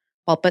time,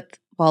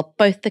 while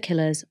both the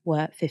killers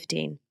were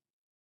 15.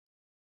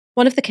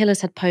 One of the killers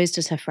had posed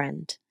as her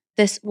friend.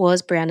 This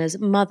was Brianna's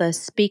mother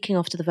speaking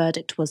after the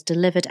verdict was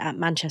delivered at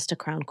Manchester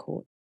Crown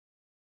Court.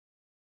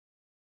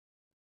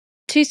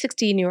 Two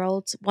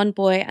 16-year-olds, one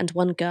boy and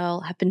one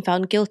girl, have been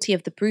found guilty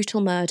of the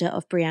brutal murder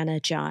of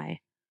Brianna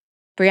Ghey.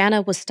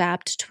 Brianna was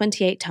stabbed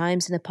 28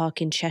 times in a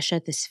park in Cheshire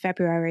this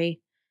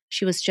February.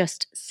 She was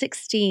just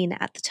 16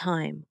 at the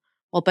time,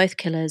 while both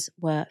killers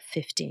were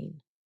 15.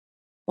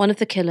 One of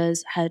the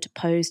killers had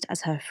posed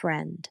as her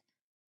friend.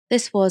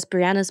 This was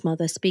Brianna's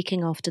mother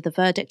speaking after the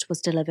verdict was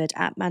delivered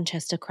at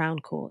Manchester Crown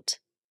Court.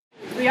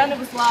 Brianna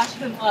was larger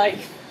than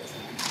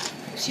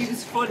life. She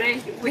was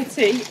funny,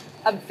 witty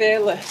and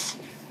fearless.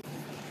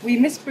 We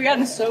miss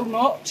Brianna so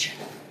much,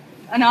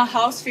 and our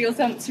house feels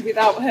empty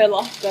without her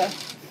laughter.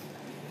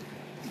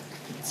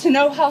 To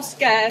know how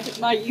scared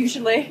my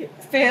usually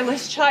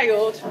fearless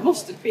child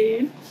must have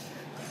been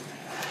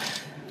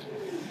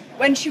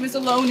when she was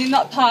alone in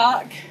that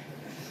park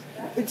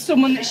with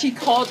someone that she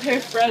called her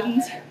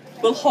friend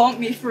will haunt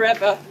me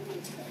forever.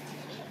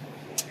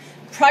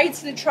 Prior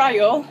to the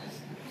trial,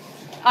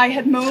 I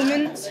had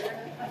moments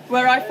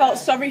where I felt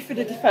sorry for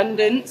the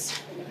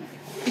defendants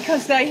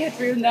because they had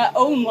ruined their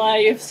own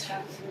lives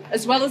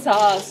as well as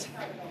ours.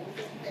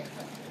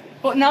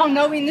 But now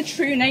knowing the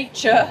true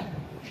nature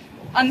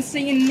and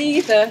seeing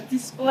neither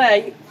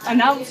display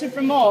an ounce of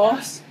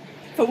remorse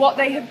for what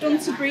they have done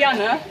to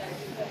Brianna,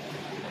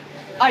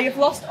 I have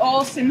lost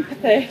all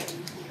sympathy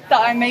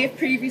that I may have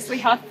previously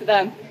had for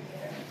them.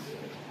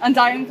 And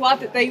I am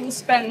glad that they will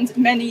spend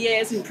many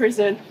years in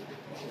prison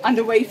and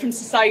away from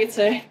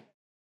society.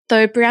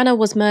 Though Brianna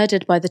was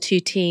murdered by the two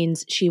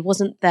teens, she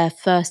wasn't their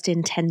first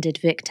intended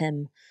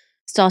victim.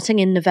 Starting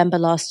in November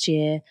last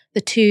year,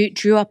 the two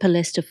drew up a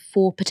list of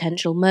 4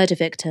 potential murder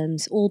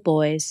victims, all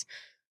boys.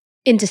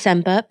 In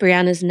December,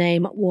 Brianna's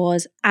name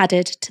was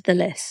added to the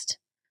list.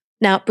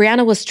 Now,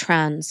 Brianna was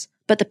trans,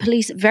 but the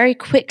police very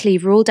quickly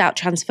ruled out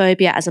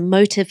transphobia as a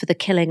motive for the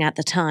killing at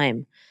the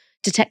time.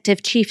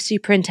 Detective Chief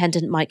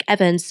Superintendent Mike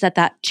Evans said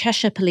that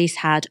Cheshire Police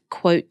had,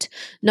 quote,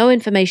 no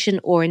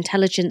information or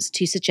intelligence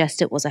to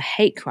suggest it was a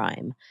hate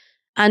crime.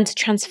 And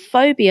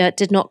transphobia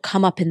did not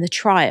come up in the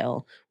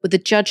trial, with the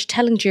judge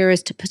telling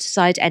jurors to put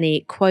aside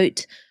any,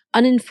 quote,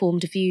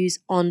 uninformed views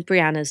on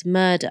Brianna's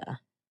murder.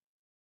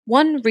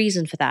 One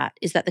reason for that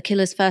is that the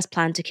killers first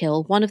planned to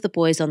kill one of the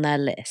boys on their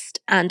list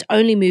and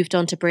only moved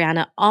on to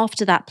Brianna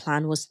after that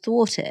plan was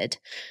thwarted.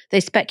 They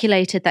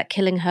speculated that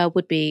killing her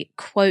would be,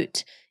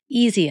 quote,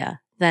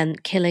 easier than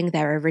killing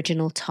their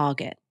original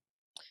target.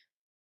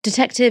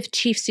 Detective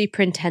Chief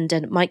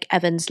Superintendent Mike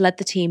Evans led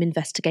the team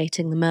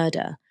investigating the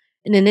murder.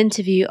 In an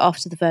interview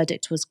after the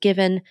verdict was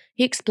given,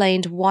 he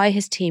explained why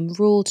his team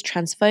ruled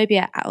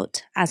transphobia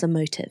out as a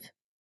motive.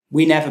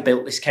 We never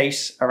built this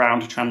case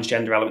around a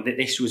transgender element.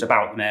 This was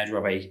about the murder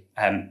of a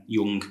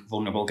young,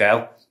 vulnerable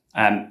girl.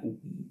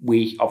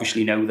 We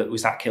obviously know that there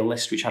was that kill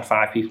list which had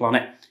 5 people on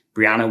it.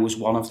 Brianna was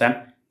one of them.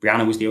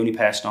 Brianna was the only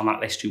person on that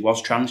list who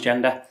was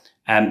transgender.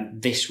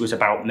 This was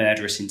about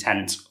murderous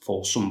intent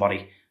for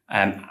somebody.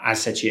 As I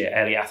said to you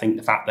earlier, I think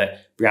the fact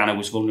that Brianna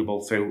was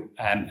vulnerable through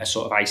a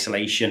sort of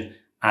isolation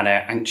and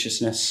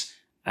anxiousness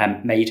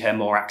made her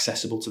more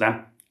accessible to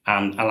them.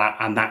 And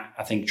that,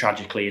 I think,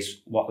 tragically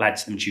is what led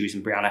to them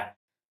choosing Brianna.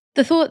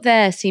 The thought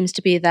there seems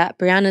to be that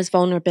Brianna's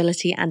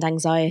vulnerability and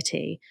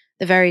anxiety,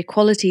 the very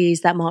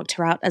qualities that marked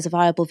her out as a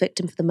viable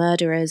victim for the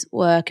murderers,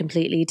 were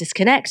completely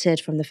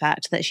disconnected from the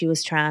fact that she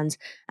was trans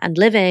and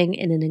living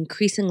in an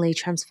increasingly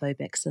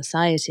transphobic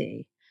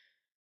society.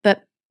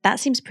 But that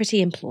seems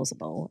pretty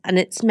implausible, and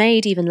it's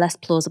made even less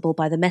plausible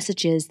by the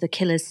messages the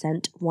killers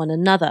sent one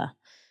another.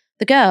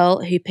 The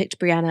girl, who picked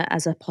Brianna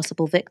as a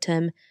possible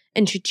victim,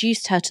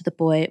 introduced her to the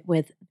boy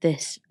with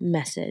this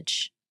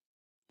message.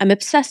 I'm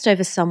obsessed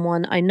over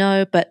someone I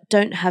know but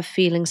don't have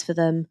feelings for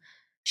them.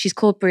 She's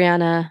called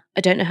Brianna.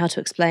 I don't know how to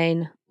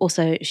explain.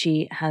 Also,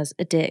 she has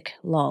a dick,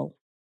 lol.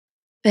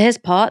 For his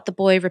part, the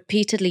boy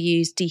repeatedly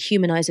used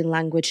dehumanizing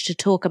language to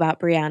talk about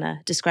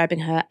Brianna,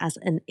 describing her as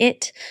an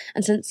it,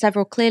 and sent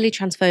several clearly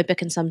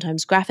transphobic and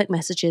sometimes graphic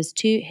messages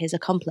to his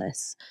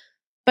accomplice.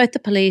 Both the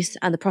police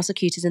and the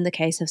prosecutors in the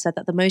case have said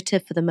that the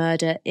motive for the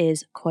murder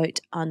is,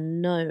 quote,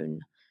 unknown.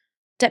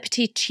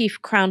 Deputy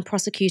Chief Crown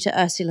Prosecutor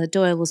Ursula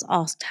Doyle was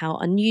asked how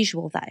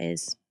unusual that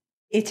is.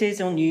 It is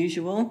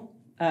unusual.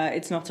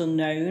 It's not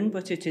unknown,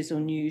 but it is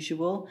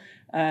unusual.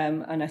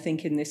 And I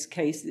think in this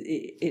case,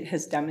 it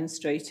has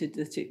demonstrated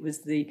that it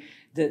was the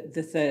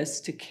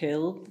thirst to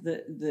kill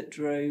that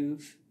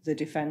drove the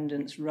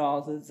defendants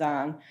rather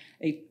than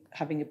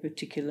having a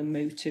particular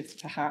motive,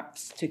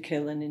 perhaps, to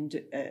kill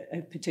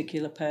a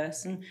particular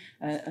person.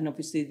 And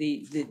obviously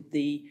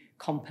the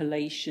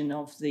compilation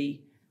of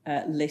the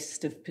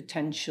list of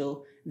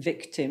potential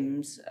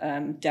victims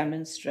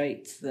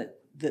demonstrates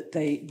that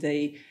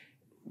they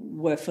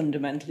were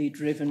fundamentally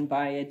driven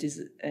by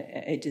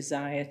a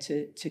desire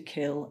to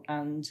kill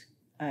and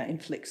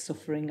inflict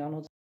suffering on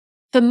others.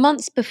 For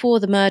months before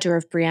the murder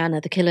of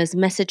Brianna, the killers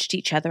messaged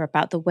each other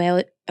about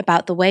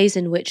the ways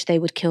in which they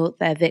would kill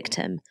their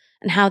victim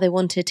and how they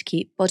wanted to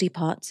keep body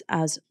parts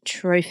as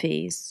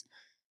trophies.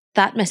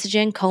 That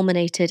messaging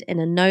culminated in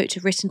a note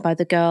written by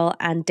the girl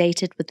and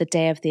dated with the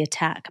day of the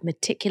attack,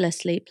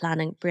 meticulously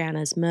planning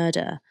Brianna's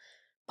murder.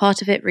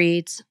 Part of it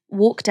reads,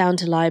 "Walk down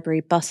to library,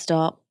 bus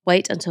stop,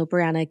 wait until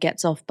Brianna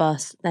gets off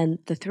bus, then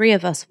the three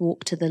of us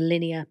walk to the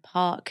linear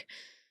park.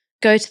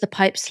 Go to the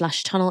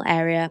pipe/tunnel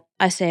area.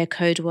 I say a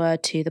code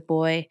word to the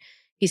boy.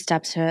 He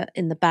stabs her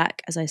in the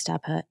back as I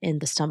stab her in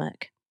the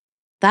stomach."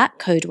 That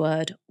code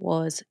word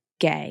was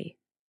gay.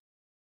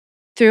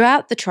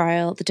 Throughout the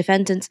trial, the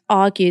defendants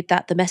argued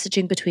that the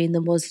messaging between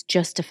them was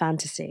just a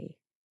fantasy.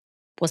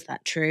 Was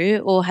that true,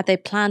 or had they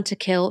planned to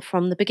kill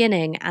from the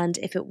beginning? And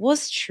if it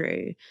was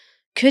true,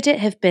 could it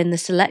have been the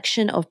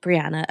selection of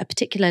Brianna, a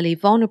particularly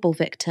vulnerable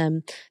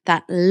victim,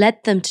 that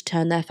led them to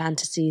turn their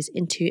fantasies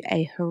into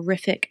a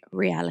horrific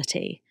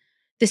reality?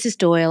 This is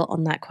Doyle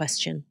on that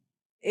question.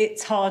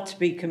 It's hard to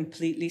be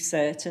completely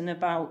certain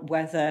about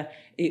whether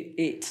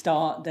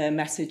the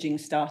messaging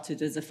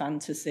started as a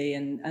fantasy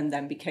and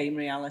then became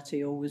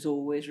reality, or was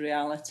always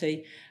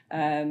reality.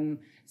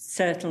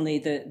 Certainly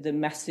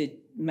the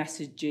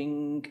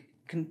messaging,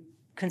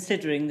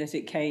 considering that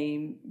it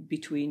came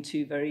between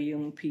two very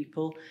young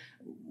people,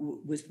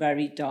 was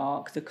very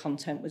dark. The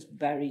content was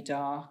very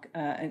dark,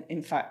 and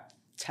in fact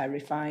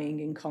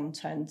terrifying in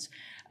content.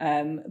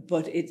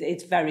 But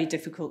it's very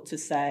difficult to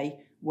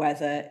say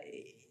whether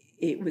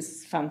it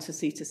was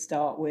fantasy to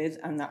start with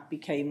and that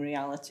became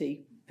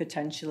reality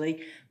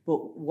potentially.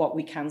 But what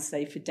we can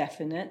say for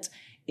definite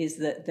is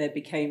that there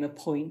became a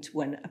point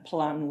when a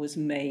plan was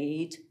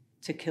made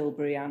to kill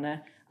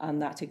Brianna,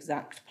 and that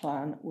exact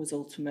plan was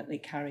ultimately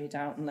carried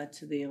out and led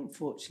to the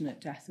unfortunate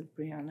death of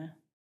Brianna.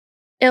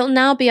 It'll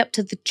now be up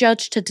to the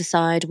judge to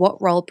decide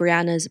what role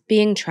Brianna's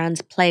being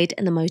trans played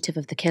in the motive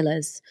of the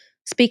killers.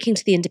 Speaking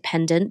to The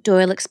Independent,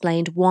 Doyle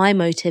explained why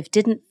motive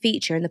didn't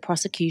feature in the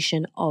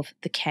prosecution of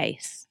the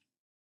case.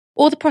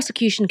 All the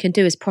prosecution can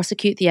do is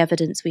prosecute the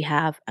evidence we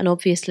have, and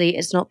obviously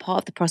it's not part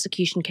of the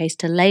prosecution case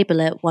to label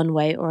it one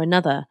way or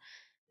another.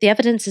 The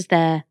evidence is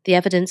there, the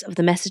evidence of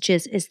the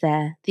messages is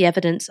there, the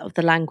evidence of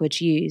the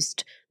language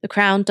used. The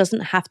Crown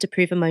doesn't have to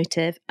prove a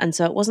motive, and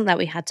so it wasn't that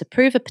we had to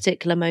prove a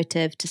particular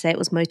motive to say it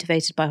was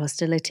motivated by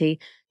hostility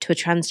to a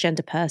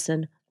transgender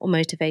person or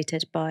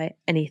motivated by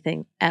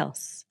anything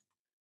else.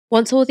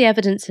 Once all the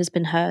evidence has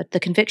been heard, the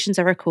convictions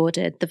are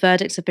recorded, the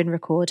verdicts have been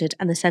recorded,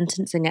 and the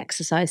sentencing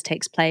exercise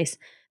takes place.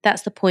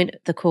 That's the point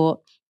of the court,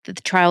 that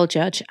the trial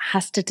judge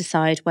has to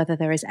decide whether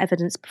there is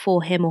evidence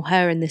before him or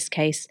her in this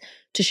case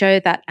to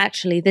show that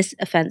actually this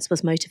offence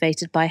was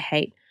motivated by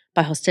hate,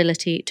 by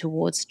hostility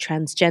towards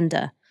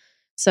transgender.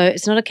 So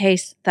it's not a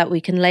case that we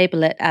can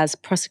label it as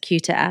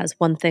prosecute it as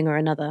one thing or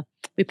another.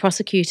 We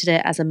prosecuted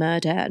it as a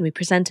murder, and we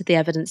presented the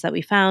evidence that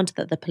we found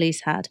that the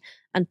police had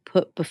and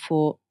put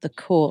before the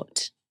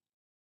court.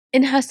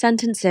 In her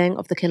sentencing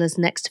of the killers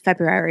next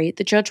February,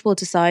 the judge will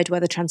decide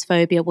whether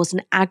transphobia was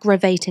an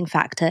aggravating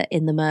factor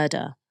in the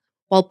murder.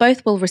 While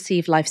both will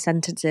receive life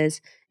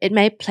sentences, it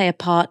may play a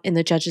part in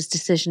the judge's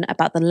decision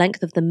about the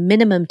length of the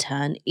minimum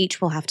term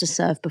each will have to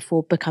serve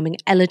before becoming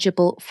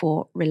eligible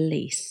for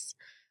release.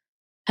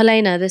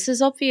 Helena, this is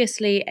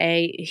obviously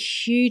a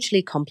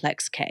hugely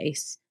complex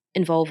case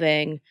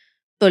involving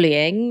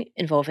bullying,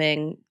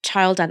 involving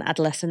child and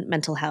adolescent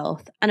mental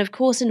health, and of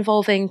course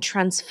involving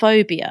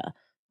transphobia,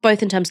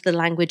 both in terms of the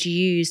language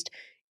used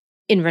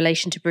in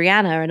relation to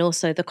Brianna and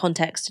also the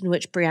context in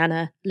which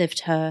Brianna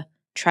lived her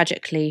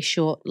tragically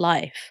short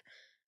life.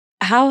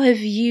 How have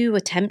you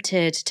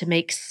attempted to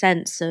make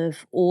sense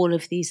of all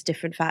of these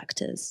different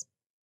factors?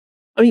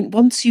 I mean,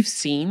 once you've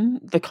seen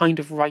the kind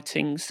of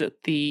writings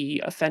that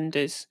the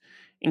offenders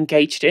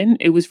engaged in,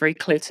 it was very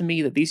clear to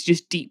me that these are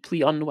just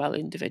deeply unwell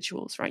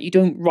individuals, right? You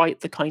don't write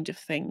the kind of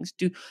things,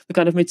 do the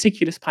kind of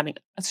meticulous planning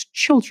as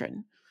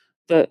children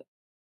that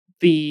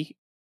the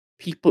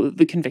people,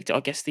 the convicted, I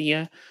guess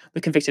the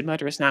convicted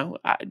murderers now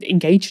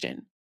engaged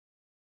in.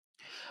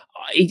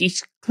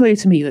 It's clear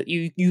to me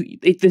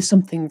that there's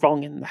something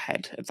wrong in the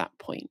head at that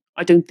point.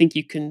 I don't think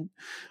you can.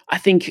 I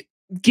think,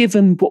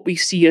 given what we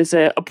see as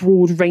a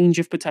broad range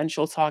of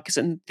potential targets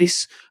and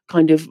this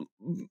kind of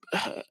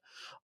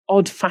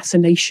odd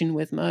fascination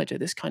with murder,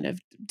 this kind of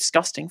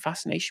disgusting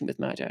fascination with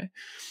murder,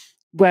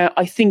 where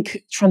I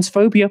think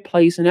transphobia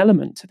plays an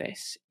element to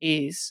this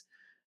is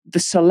the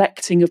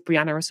selecting of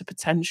Brianna as a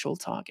potential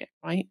target,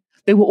 right?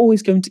 They were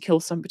always going to kill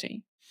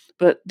somebody,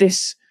 but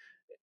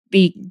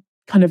the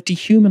kind of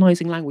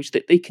dehumanizing language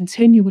that they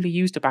continually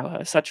used about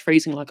her, such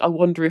phrasing like, "I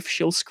wonder if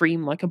she'll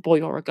scream like a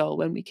boy or a girl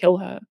when we kill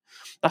her."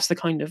 That's the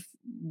kind of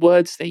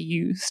words they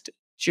used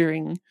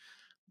during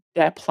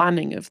their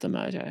planning of the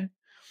murder.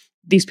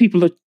 These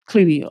people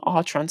clearly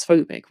are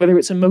transphobic. Whether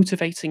it's a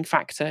motivating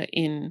factor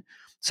in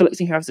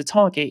selecting her as a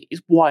target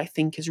is what I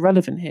think is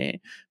relevant here,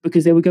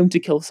 because they were going to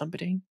kill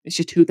somebody. It's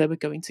just who they were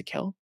going to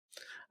kill.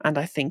 And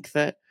I think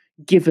that,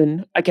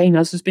 given, again,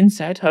 as has been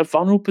said, her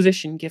vulnerable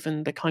position,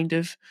 given the kind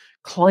of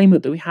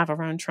climate that we have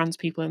around trans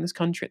people in this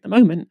country at the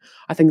moment,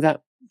 I think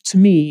that, to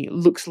me,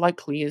 looks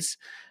likely as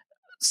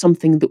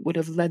something that would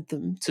have led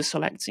them to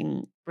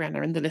selecting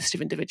Brianna in the list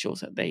of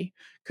individuals that they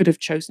could have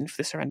chosen for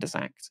this horrendous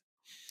act.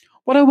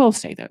 What I will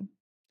say, though,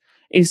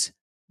 is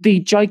the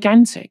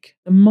gigantic,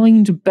 the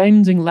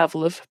mind-bending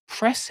level of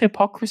press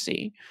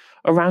hypocrisy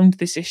around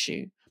this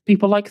issue.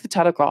 People like The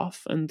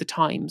Telegraph and The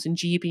Times and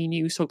GB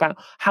News talk about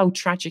how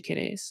tragic it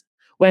is,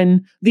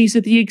 when these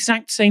are the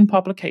exact same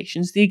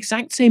publications, the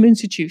exact same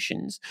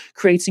institutions,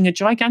 creating a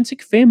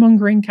gigantic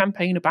fear-mongering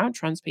campaign about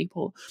trans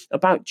people,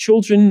 about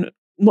children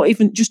not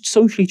even just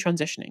socially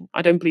transitioning.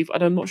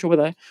 I'm not sure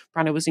whether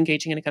Brianna was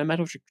engaging in a kind of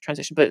medical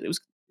transition, but it was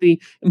the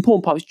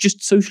important part was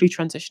just socially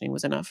transitioning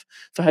was enough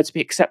for her to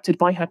be accepted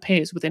by her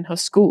peers within her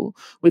school,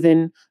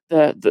 within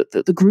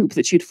the group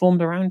that she'd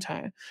formed around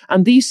her.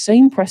 And these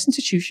same press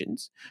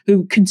institutions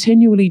who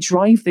continually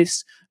drive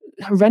this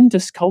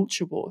horrendous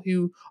culture war,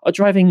 who are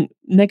driving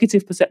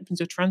negative perceptions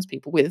of trans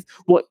people with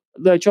what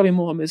the Jolly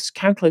Morham has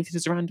calculated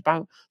as around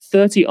about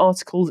 30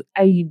 articles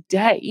a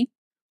day,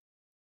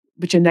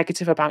 which are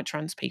negative about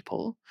trans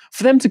people,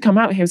 for them to come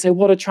out here and say,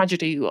 what a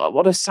tragedy,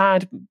 what a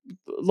sad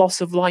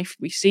loss of life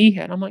we see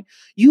here. And I'm like,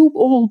 you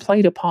all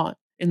played a part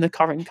in the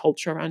current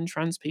culture around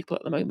trans people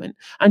at the moment.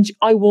 And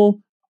I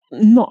will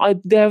not,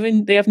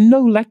 they have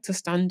no leg to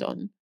stand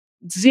on,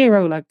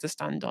 zero leg to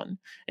stand on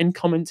in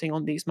commenting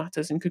on these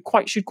matters, and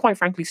should quite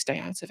frankly stay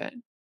out of it.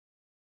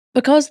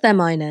 Because they're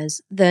minors,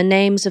 the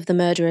names of the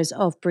murderers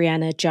of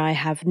Brianna Ghey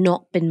have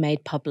not been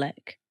made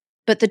public.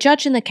 But the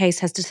judge in the case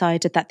has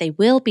decided that they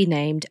will be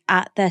named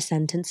at their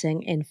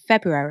sentencing in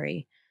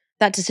February.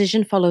 That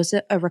decision follows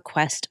a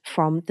request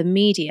from the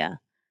media.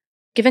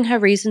 Giving her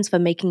reasons for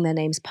making their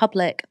names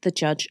public, the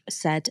judge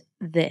said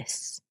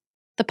this: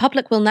 "The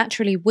public will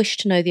naturally wish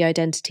to know the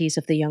identities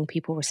of the young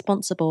people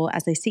responsible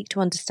as they seek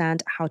to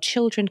understand how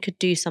children could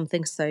do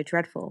something so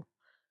dreadful.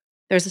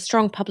 There is a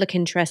strong public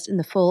interest in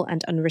the full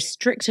and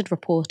unrestricted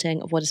reporting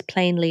of what is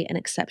plainly an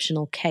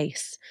exceptional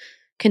case.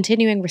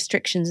 Continuing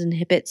restrictions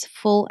inhibits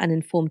full and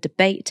informed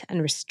debate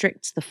and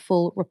restricts the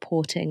full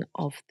reporting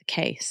of the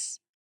case."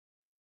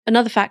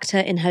 Another factor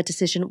in her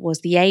decision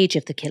was the age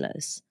of the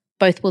killers.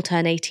 Both will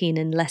turn 18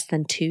 in less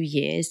than 2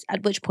 years,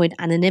 at which point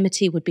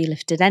anonymity would be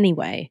lifted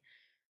anyway.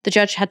 The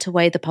judge had to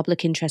weigh the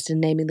public interest in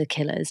naming the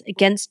killers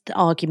against the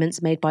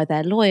arguments made by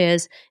their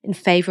lawyers in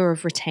favour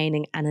of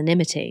retaining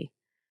anonymity.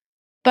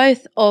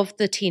 Both of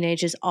the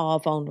teenagers are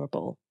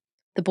vulnerable.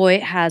 The boy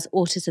has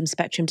autism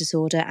spectrum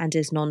disorder and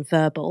is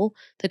nonverbal.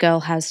 The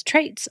girl has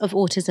traits of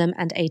autism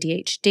and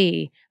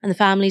ADHD, and the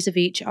families of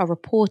each are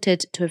reported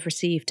to have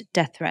received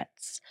death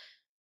threats.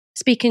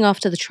 Speaking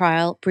after the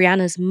trial,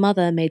 Brianna's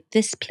mother made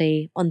this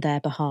plea on their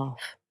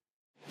behalf.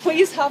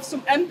 Please have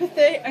some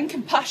empathy and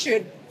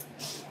compassion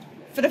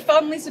for the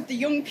families of the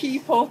young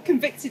people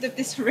convicted of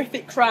this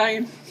horrific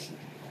crime.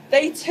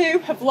 They too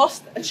have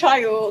lost a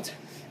child,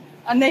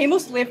 and they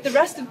must live the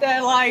rest of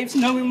their lives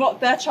knowing what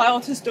their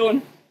child has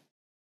done.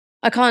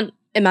 I can't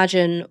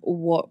imagine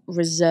what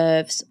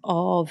reserves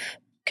of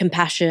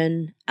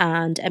compassion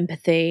and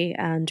empathy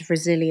and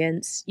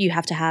resilience you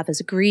have to have as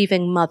a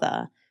grieving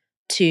mother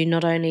to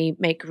not only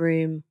make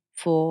room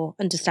for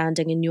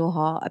understanding in your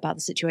heart about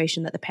the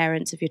situation that the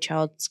parents of your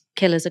child's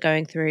killers are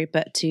going through,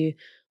 but to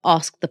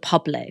ask the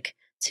public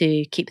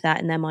to keep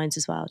that in their minds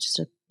as well. Just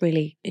a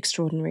really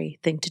extraordinary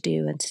thing to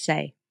do and to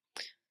say.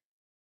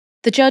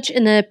 The judge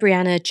in the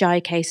Brianna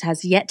Ghey case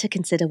has yet to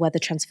consider whether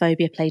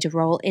transphobia played a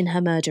role in her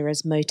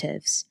murderer's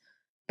motives.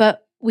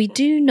 But we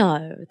do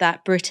know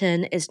that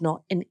Britain is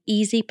not an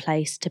easy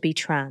place to be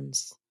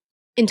trans.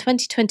 In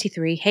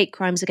 2023, hate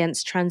crimes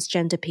against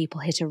transgender people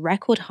hit a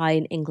record high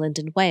in England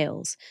and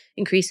Wales,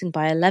 increasing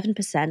by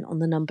 11% on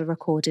the number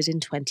recorded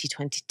in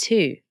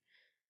 2022.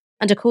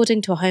 And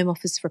according to a Home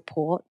Office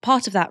report,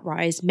 part of that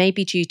rise may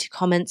be due to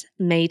comments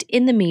made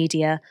in the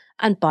media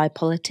and by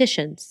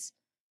politicians.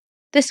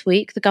 This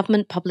week, the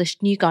government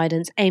published new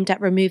guidance aimed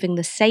at removing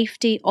the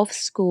safety of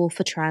school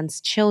for trans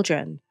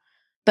children.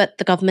 But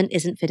the government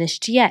isn't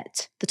finished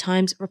yet. The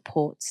Times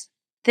reports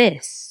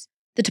this: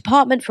 "The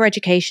Department for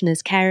Education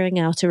is carrying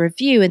out a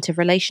review into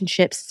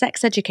relationships,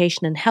 sex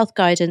education and health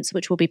guidance,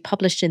 which will be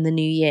published in the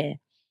new year.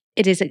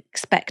 It is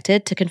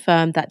expected to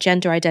confirm that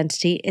gender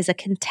identity is a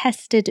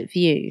contested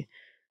view.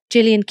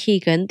 Gillian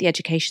Keegan, the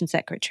Education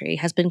Secretary,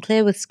 has been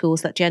clear with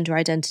schools that gender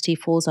identity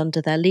falls under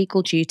their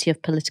legal duty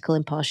of political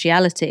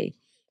impartiality.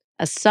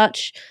 As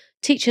such,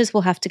 teachers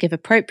will have to give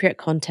appropriate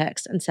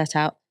context and set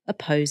out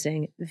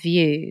opposing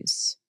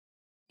views."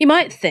 You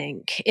might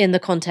think, in the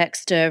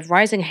context of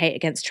rising hate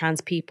against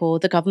trans people,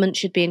 the government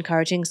should be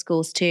encouraging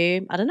schools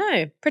to,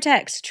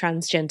 protect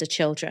transgender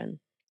children.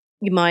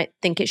 You might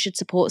think it should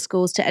support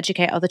schools to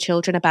educate other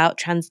children about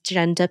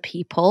transgender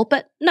people,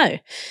 but no.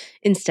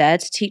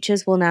 Instead,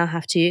 teachers will now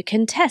have to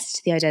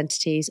contest the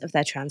identities of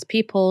their trans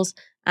pupils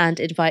and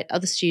invite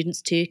other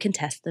students to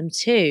contest them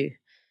too.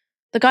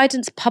 The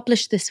guidance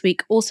published this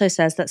week also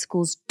says that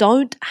schools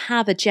don't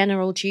have a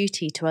general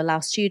duty to allow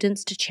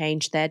students to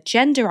change their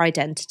gender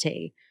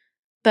identity.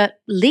 But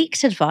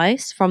leaked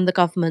advice from the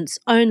government's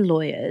own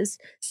lawyers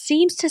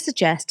seems to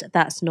suggest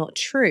that's not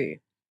true.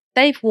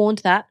 They've warned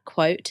that,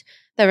 quote,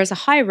 there is a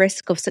high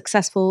risk of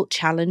successful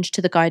challenge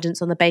to the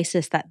guidance on the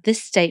basis that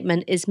this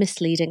statement is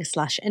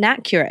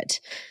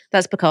misleading/inaccurate.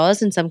 That's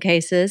because, in some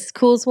cases,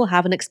 schools will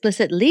have an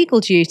explicit legal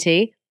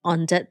duty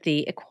under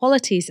the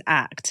Equalities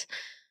Act.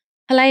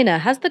 Helena,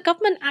 has the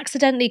government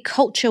accidentally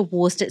culture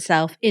warsed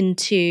itself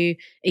into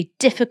a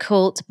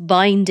difficult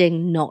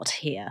binding knot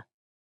here?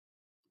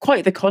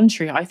 Quite the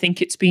contrary. I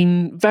think it's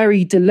been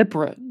very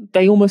deliberate.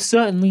 They almost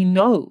certainly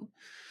know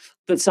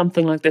that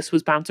something like this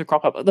was bound to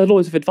crop up. The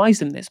lawyers have advised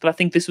them this, but I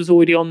think this was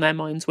already on their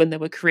minds when they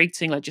were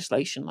creating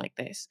legislation like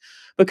this,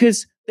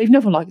 because they've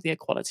never liked the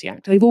Equality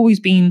Act. They've always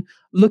been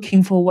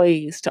looking for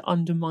ways to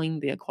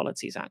undermine the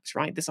Equalities Act,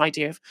 right? This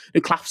idea of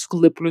classical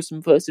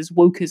liberalism versus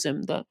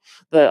wokeism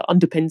that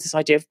underpins this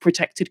idea of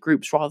protected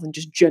groups rather than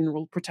just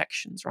general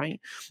protections, right?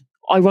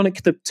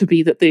 Ironic to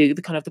be that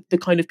the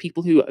kind of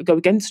people who go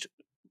against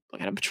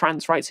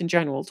trans rights in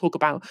general talk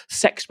about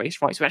sex-based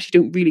rights, which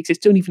actually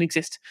don't even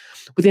exist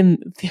within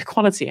the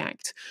Equality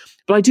Act.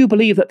 But I do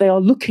believe that they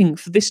are looking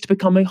for this to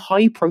become a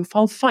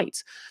high-profile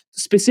fight,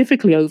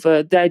 specifically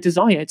over their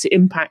desire to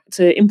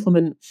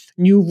implement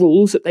new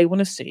rules that they want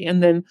to see,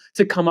 and then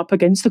to come up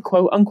against the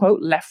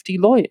quote-unquote lefty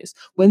lawyers.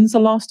 When's the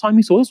last time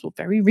we saw this? Well,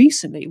 very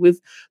recently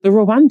with the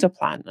Rwanda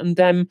plan, and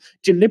them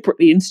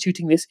deliberately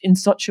instituting this in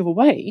such a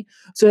way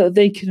so that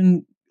they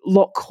can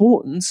lock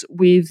horns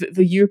with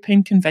the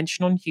European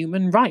Convention on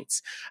Human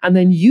Rights, and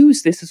then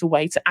use this as a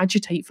way to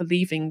agitate for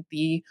leaving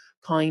the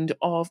kind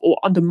of, or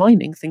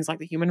undermining things like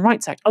the Human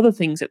Rights Act, other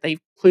things that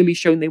they've clearly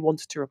shown they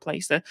wanted to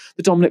replace. The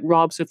Dominic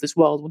Raabs of this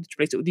world wanted to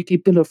replace it with the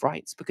UK Bill of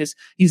Rights, because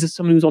he's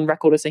someone who's on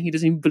record as saying he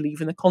doesn't even believe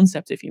in the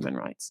concept of human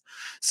rights.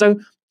 So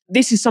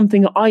this is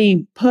something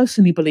I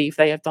personally believe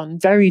they have done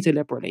very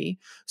deliberately,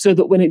 so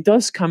that when it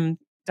does come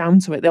down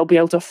to it, they'll be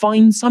able to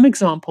find some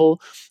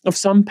example of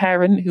some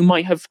parent who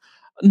might have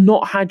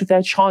not had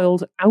their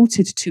child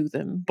outed to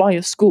them by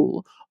a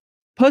school,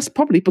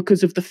 probably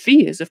because of the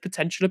fears of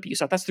potential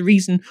abuse. Like, that's the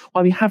reason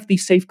why we have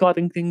these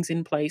safeguarding things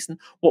in place, and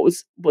what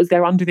was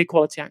there under the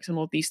Equality Act and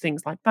all these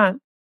things like that,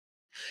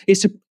 is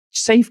to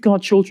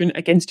safeguard children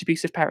against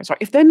abusive parents. Right?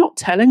 If they're not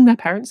telling their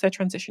parents they're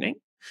transitioning,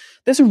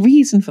 there's a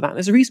reason for that.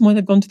 There's a reason why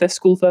they've gone to their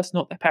school first,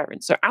 not their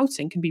parents. So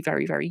outing can be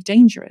very, very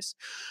dangerous.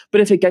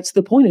 But if it gets to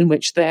the point in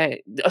which a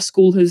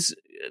school has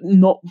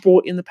not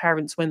brought in the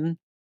parents when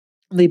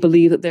they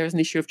believe that there is an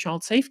issue of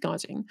child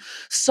safeguarding,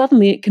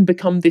 suddenly it can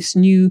become this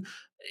new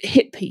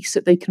hit piece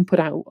that they can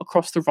put out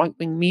across the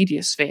right-wing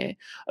media sphere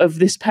of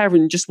this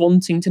parent just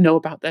wanting to know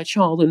about their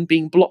child and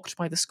being blocked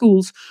by the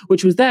schools,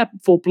 which was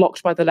therefore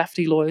blocked by the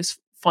lefty lawyers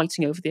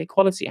fighting over the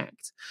Equality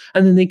Act.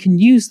 And then they can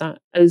use that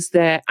as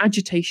their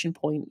agitation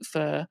point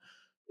for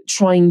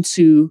trying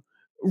to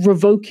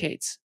revoke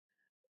it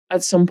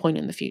at some point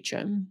in the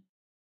future.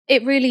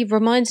 It really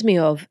reminds me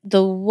of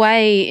the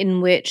way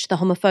in which the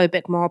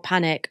homophobic moral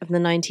panic of the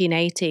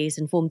 1980s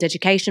informed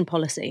education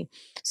policy.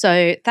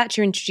 So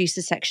Thatcher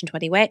introduces Section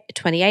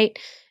 28.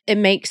 It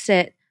makes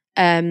it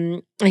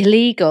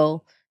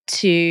illegal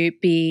to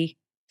be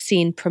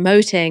seen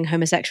promoting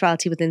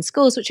homosexuality within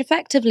schools, which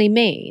effectively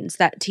means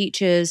that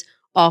teachers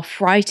are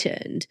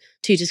frightened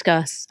to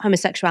discuss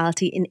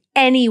homosexuality in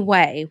any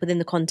way within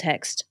the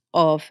context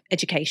of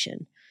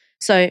education.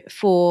 So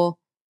for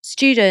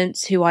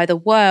students who either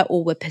were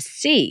or were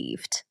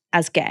perceived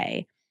as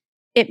gay,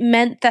 it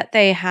meant that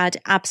they had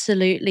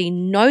absolutely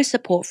no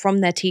support from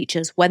their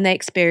teachers when they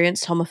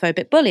experienced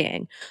homophobic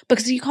bullying.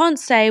 Because you can't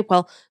say,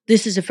 well,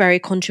 this is a very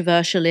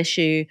controversial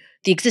issue.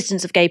 The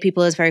existence of gay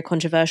people is very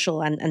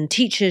controversial, and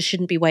teachers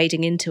shouldn't be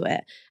wading into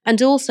it.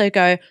 And also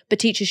go, but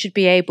teachers should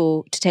be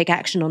able to take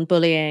action on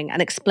bullying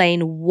and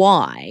explain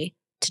why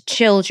to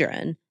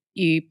children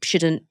you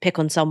shouldn't pick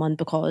on someone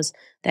because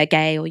they're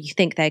gay, or you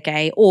think they're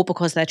gay, or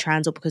because they're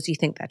trans, or because you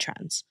think they're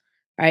trans,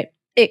 right?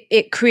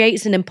 It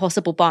creates an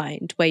impossible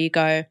bind where you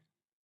go,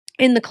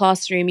 in the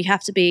classroom, you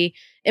have to be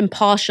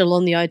impartial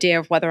on the idea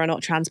of whether or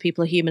not trans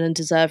people are human and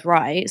deserve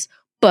rights.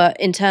 But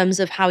in terms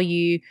of how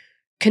you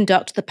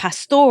conduct the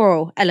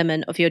pastoral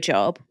element of your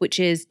job, which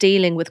is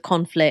dealing with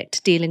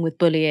conflict, dealing with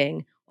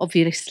bullying,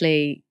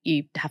 obviously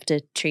you have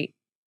to treat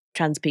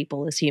trans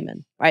people as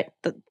human, right?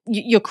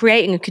 You're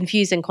creating a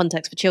confusing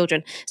context for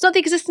children. It's not the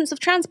existence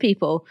of trans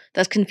people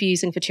that's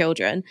confusing for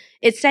children.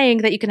 It's saying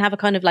that you can have a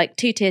kind of like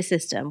two-tier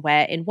system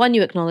where in one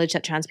you acknowledge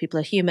that trans people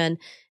are human,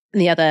 and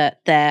the other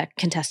they're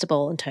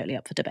contestable and totally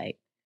up for debate.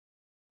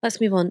 Let's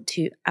move on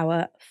to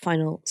our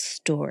final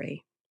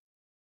story.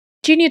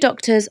 Junior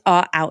doctors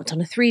are out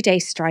on a 3-day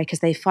strike as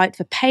they fight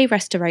for pay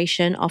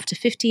restoration after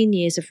 15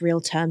 years of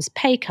real terms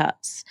pay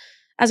cuts.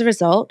 As a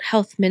result,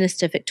 Health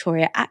Minister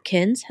Victoria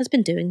Atkins has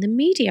been doing the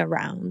media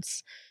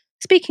rounds.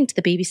 Speaking to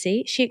the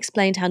BBC, she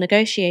explained how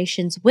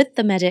negotiations with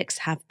the medics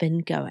have been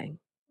going.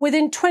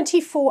 Within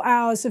 24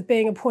 hours of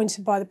being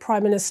appointed by the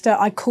Prime Minister,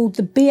 I called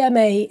the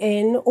BMA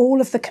in,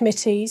 all of the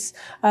committees,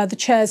 the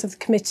chairs of the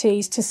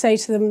committees, to say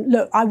to them,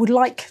 look, I would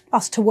like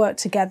us to work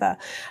together.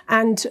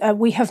 And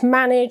we have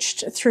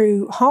managed,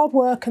 through hard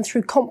work and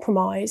through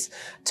compromise,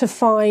 to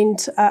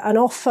find an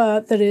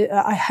offer that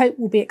I hope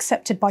will be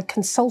accepted by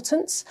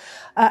consultants.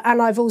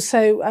 And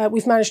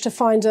we've managed to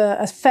find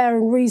a fair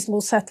and reasonable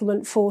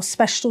settlement for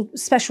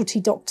specialty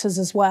doctors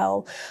as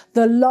well.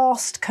 The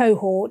last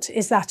cohort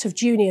is that of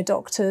junior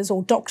doctors,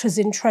 or doctors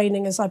in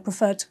training, as I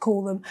prefer to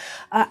call them.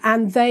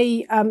 And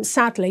they,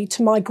 sadly,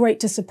 to my great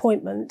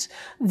disappointment,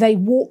 they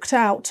walked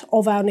out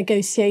of our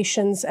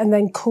negotiations and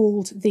then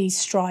called these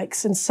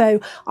strikes. And so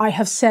I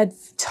have said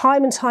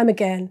time and time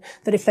again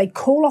that if they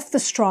call off the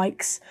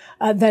strikes,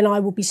 then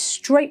I will be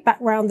straight back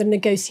round the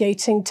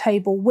negotiating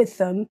table with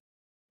them.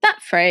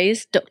 That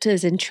phrase,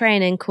 doctors in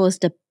training,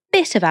 caused a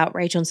bit of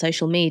outrage on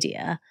social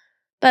media.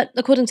 But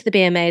according to the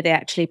BMA, they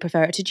actually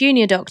prefer it to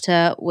junior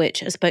doctor,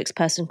 which a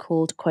spokesperson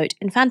called, quote,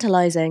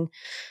 infantilizing.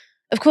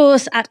 Of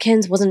course,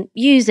 Atkins wasn't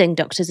using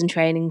doctors in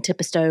training to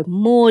bestow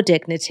more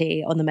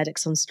dignity on the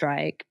medics on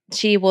strike.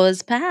 She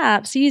was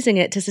perhaps using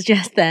it to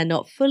suggest they're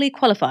not fully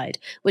qualified,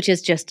 which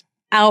is just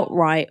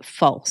outright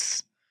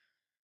false.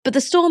 But the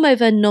storm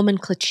over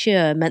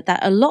nomenclature meant that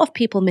a lot of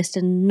people missed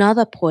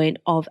another point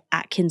of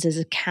Atkins's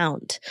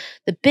account,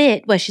 the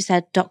bit where she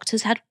said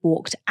doctors had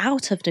walked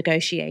out of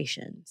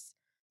negotiations.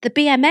 The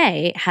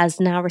BMA has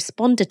now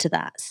responded to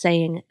that,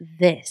 saying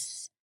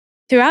this.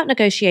 Throughout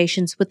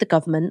negotiations with the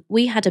government,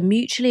 we had a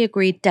mutually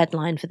agreed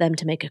deadline for them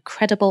to make a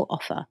credible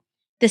offer.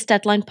 This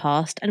deadline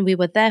passed, and we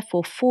were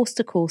therefore forced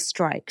to call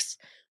strikes.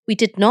 We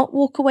did not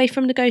walk away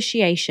from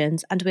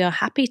negotiations, and we are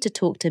happy to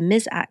talk to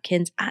Ms.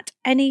 Atkins at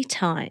any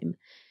time.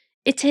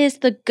 It is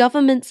the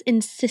government's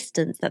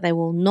insistence that they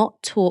will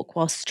not talk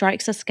while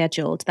strikes are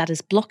scheduled that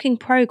is blocking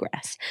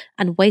progress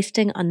and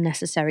wasting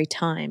unnecessary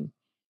time.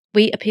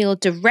 We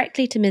appealed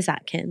directly to Ms.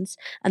 Atkins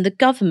and the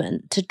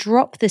government to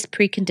drop this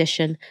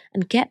precondition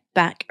and get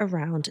back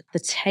around the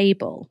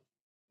table.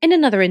 In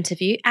another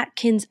interview,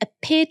 Atkins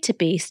appeared to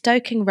be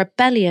stoking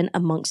rebellion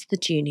amongst the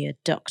junior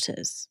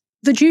doctors.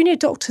 The Junior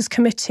Doctors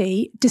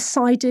Committee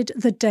decided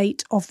the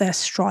date of their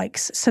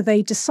strikes. So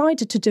they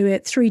decided to do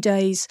it 3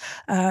 days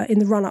in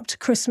the run-up to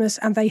Christmas,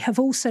 and they have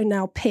also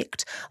now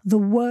picked the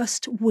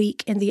worst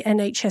week in the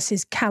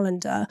NHS's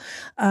calendar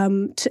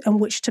on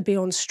which to be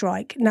on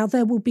strike. Now,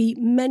 there will be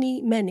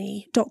many,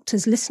 many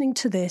doctors listening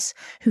to this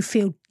who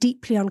feel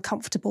deeply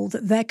uncomfortable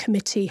that their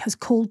committee has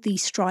called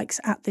these strikes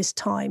at this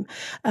time.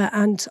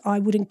 And I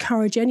would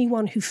encourage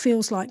anyone who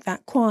feels like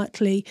that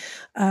quietly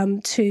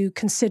to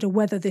consider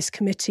whether this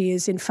committee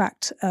is in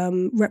fact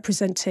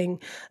representing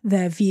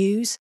their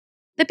views.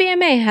 The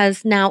BMA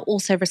has now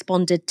also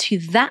responded to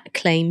that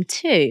claim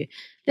too.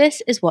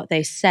 This is what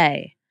they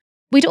say.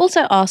 We'd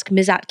also ask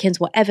Ms. Atkins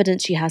what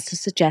evidence she has to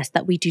suggest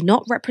that we do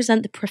not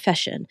represent the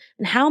profession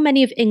and how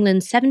many of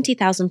England's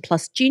 70,000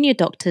 plus junior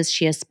doctors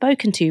she has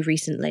spoken to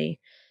recently.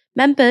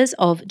 Members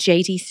of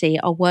JDC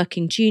are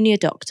working junior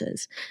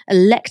doctors,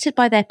 elected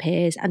by their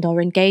peers and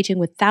are engaging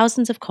with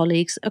thousands of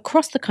colleagues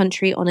across the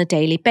country on a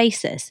daily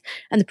basis,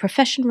 and the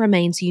profession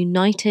remains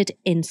united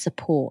in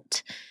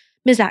support.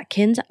 Ms.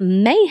 Atkins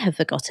may have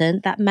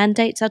forgotten that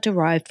mandates are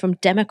derived from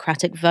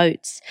democratic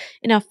votes.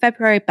 In our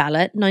February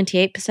ballot,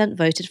 98%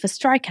 voted for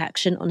strike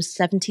action on a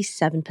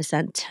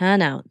 77%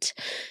 turnout.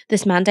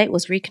 This mandate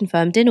was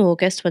reconfirmed in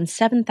August when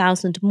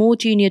 7,000 more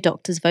junior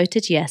doctors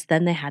voted yes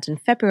than they had in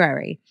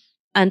February.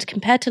 And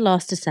compared to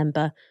last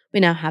December,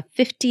 we now have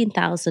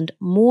 15,000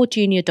 more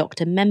junior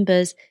doctor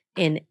members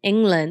in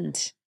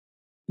England.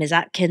 Ms.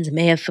 Atkins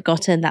may have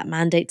forgotten that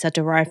mandates are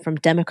derived from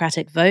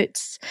democratic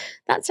votes.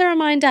 That's a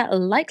reminder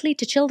likely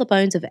to chill the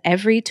bones of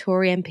every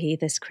Tory MP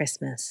this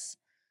Christmas.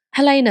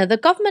 Helena, the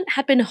government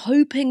had been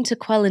hoping to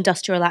quell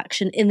industrial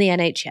action in the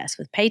NHS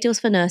with pay deals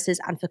for nurses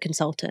and for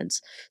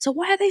consultants. So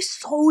why are they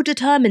so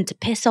determined to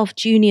piss off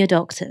junior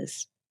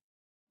doctors?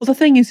 Well, the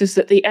thing is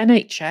that the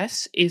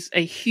NHS is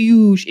a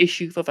huge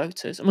issue for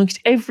voters. Amongst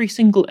every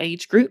single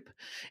age group,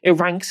 it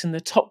ranks in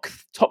the top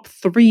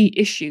 3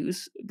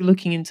 issues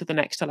looking into the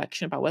next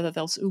election about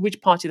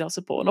which party they'll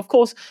support. And of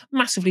course,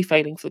 massively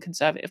failing for the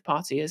Conservative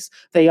Party, as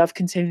they have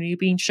continually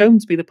been shown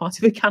to be the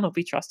party that cannot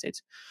be trusted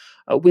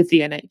with the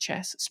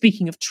NHS.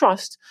 Speaking of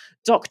trust,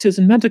 doctors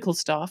and medical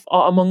staff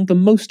are among the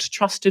most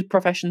trusted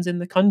professions in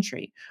the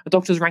country.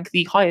 Doctors rank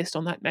the highest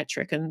on that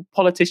metric, and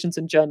politicians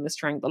and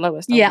journalists rank the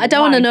lowest. Yeah, I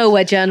don't want to know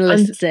where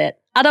journalists sit.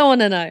 I don't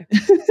want to know.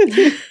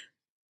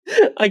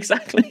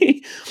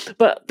 Exactly.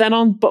 But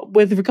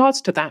with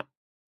regards to that,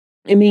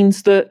 it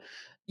means that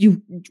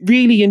you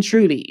really and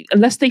truly,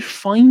 unless they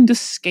find a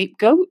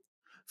scapegoat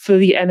for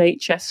the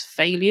NHS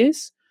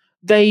failures,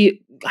 they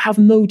have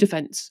no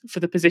defence for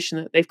the position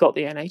that they've got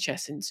the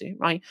NHS into,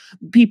 right?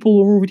 People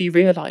are already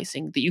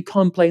realising that you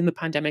can't blame the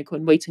pandemic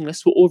when waiting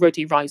lists were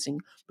already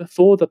rising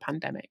before the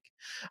pandemic.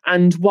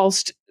 And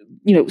whilst,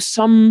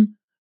 some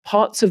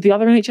parts of the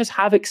other NHS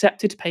have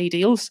accepted pay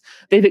deals,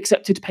 they've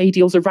accepted pay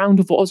deals around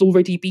of what has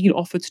already been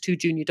offered to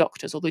junior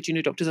doctors, although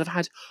junior doctors have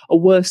had a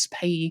worse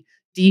pay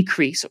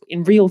decrease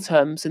in real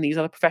terms in these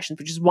other professions,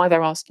 which is why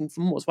they're asking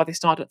for more. It's why they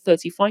started at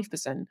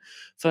 35%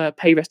 for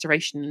pay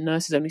restoration, and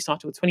nurses only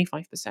started with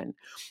 25%.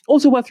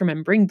 Also worth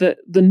remembering that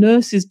the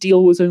nurses'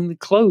 deal was only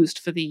closed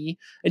for the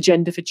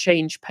Agenda for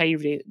Change pay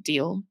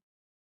deal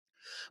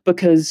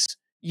because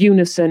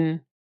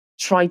Unison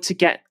tried to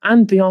get,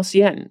 and the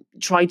RCN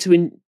tried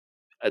to,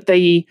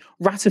 they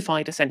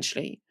ratified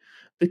essentially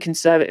the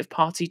Conservative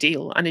Party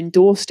deal and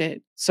endorsed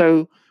it.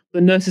 So the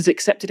nurses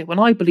accepted it when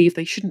I believe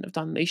they shouldn't have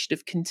done. They should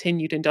have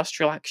continued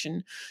industrial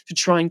action to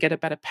try and get a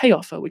better pay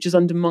offer, which has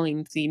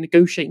undermined the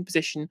negotiating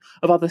position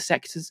of other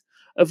sectors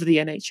of the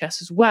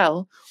NHS as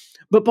well.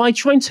 But by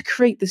trying to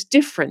create this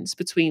difference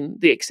between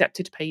the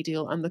accepted pay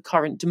deal and the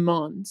current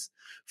demands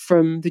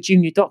from the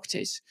junior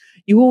doctors,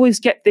 you always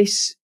get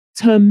this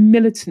term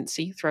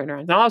militancy thrown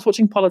around. Now, I was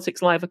watching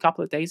Politics Live a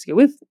couple of days ago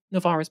with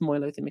Novara's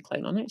Moylothi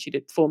McLean on it. She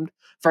performed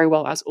very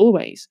well, as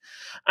always.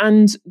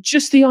 And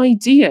just the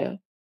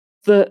idea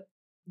that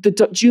the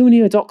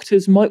junior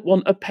doctors might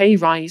want a pay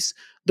rise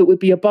that would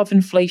be above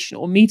inflation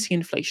or meeting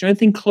inflation, or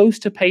anything close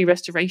to pay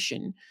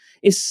restoration,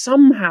 is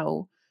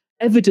somehow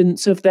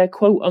evidence of their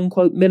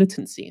quote-unquote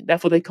militancy.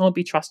 Therefore, they can't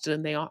be trusted,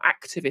 and they are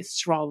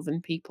activists rather than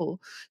people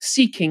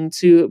seeking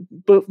to,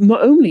 but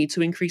not only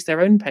to increase their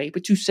own pay,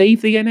 but to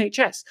save the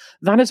NHS.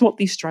 That is what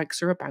these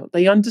strikes are about.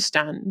 They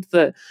understand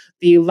that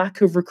the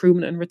lack of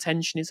recruitment and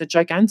retention is a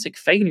gigantic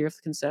failure of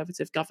the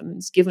Conservative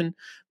governance, given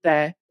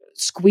their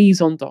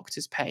squeeze on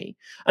doctors' pay.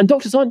 And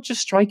doctors aren't just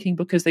striking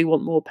because they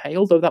want more pay,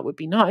 although that would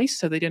be nice,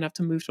 so they don't have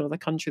to move to another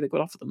country that could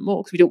offer them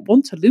more, because we don't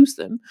want to lose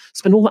them,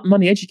 spend all that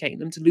money educating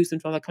them to lose them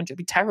to another country. It'd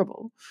be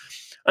terrible.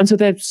 And so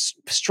they're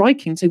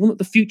striking, saying that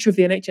the future of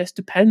the NHS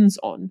depends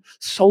on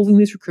solving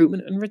these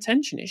recruitment and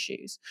retention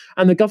issues.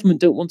 And the government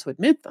don't want to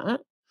admit that.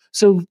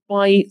 So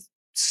by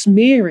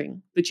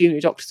smearing the junior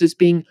doctors as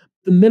being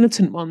the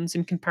militant ones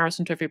in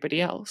comparison to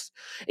everybody else,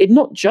 it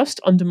not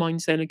just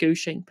undermines their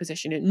negotiating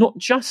position, it not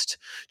just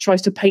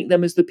tries to paint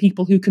them as the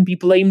people who can be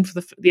blamed for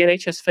the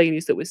NHS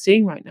failures that we're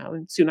seeing right now,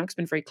 and Sunak's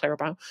been very clear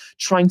about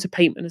trying to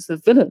paint them as the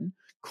villain,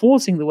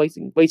 causing the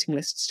waiting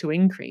lists to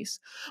increase.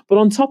 But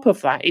on top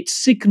of that, it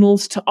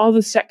signals to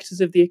other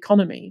sectors of the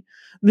economy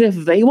that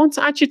if they want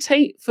to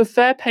agitate for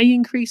fair pay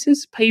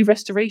increases, pay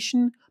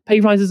restoration, pay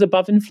rises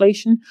above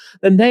inflation,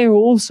 then they are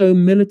also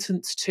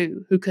militants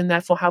too, who can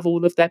therefore have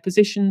all of their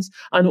positions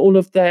and all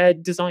of their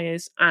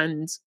desires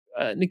and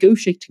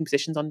negotiating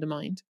positions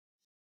undermined.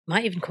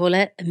 Might even call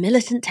it a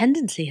militant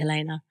tendency,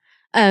 Helena.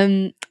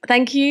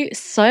 Thank you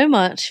so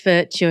much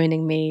for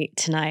joining me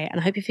tonight, and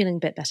I hope you're feeling a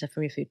bit better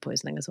from your food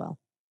poisoning as well.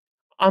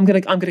 I'm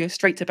gonna go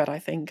straight to bed. I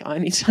think I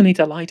need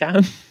to lie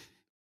down.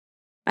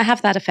 I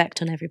have that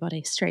effect on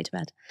everybody. Straight to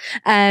bed.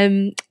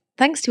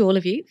 Thanks to all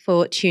of you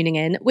for tuning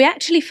in. We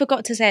actually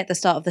forgot to say at the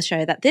start of the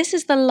show that this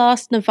is the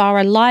last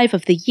Novara Live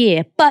of the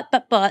year, but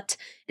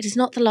it is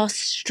not the last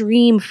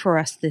stream for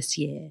us this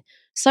year.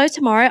 So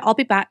tomorrow I'll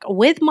be back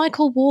with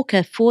Michael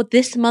Walker for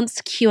this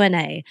month's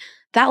Q&A.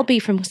 That'll be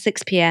from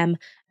 6 p.m.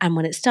 And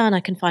when it's done,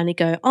 I can finally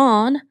go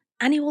on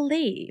annual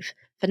leave.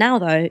 For now,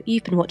 though,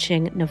 you've been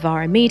watching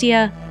Novara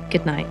Media.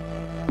 Good night.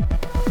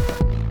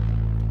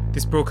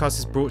 This broadcast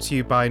is brought to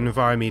you by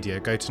Novara Media.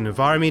 Go to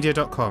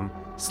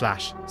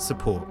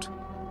novaramedia.com/support.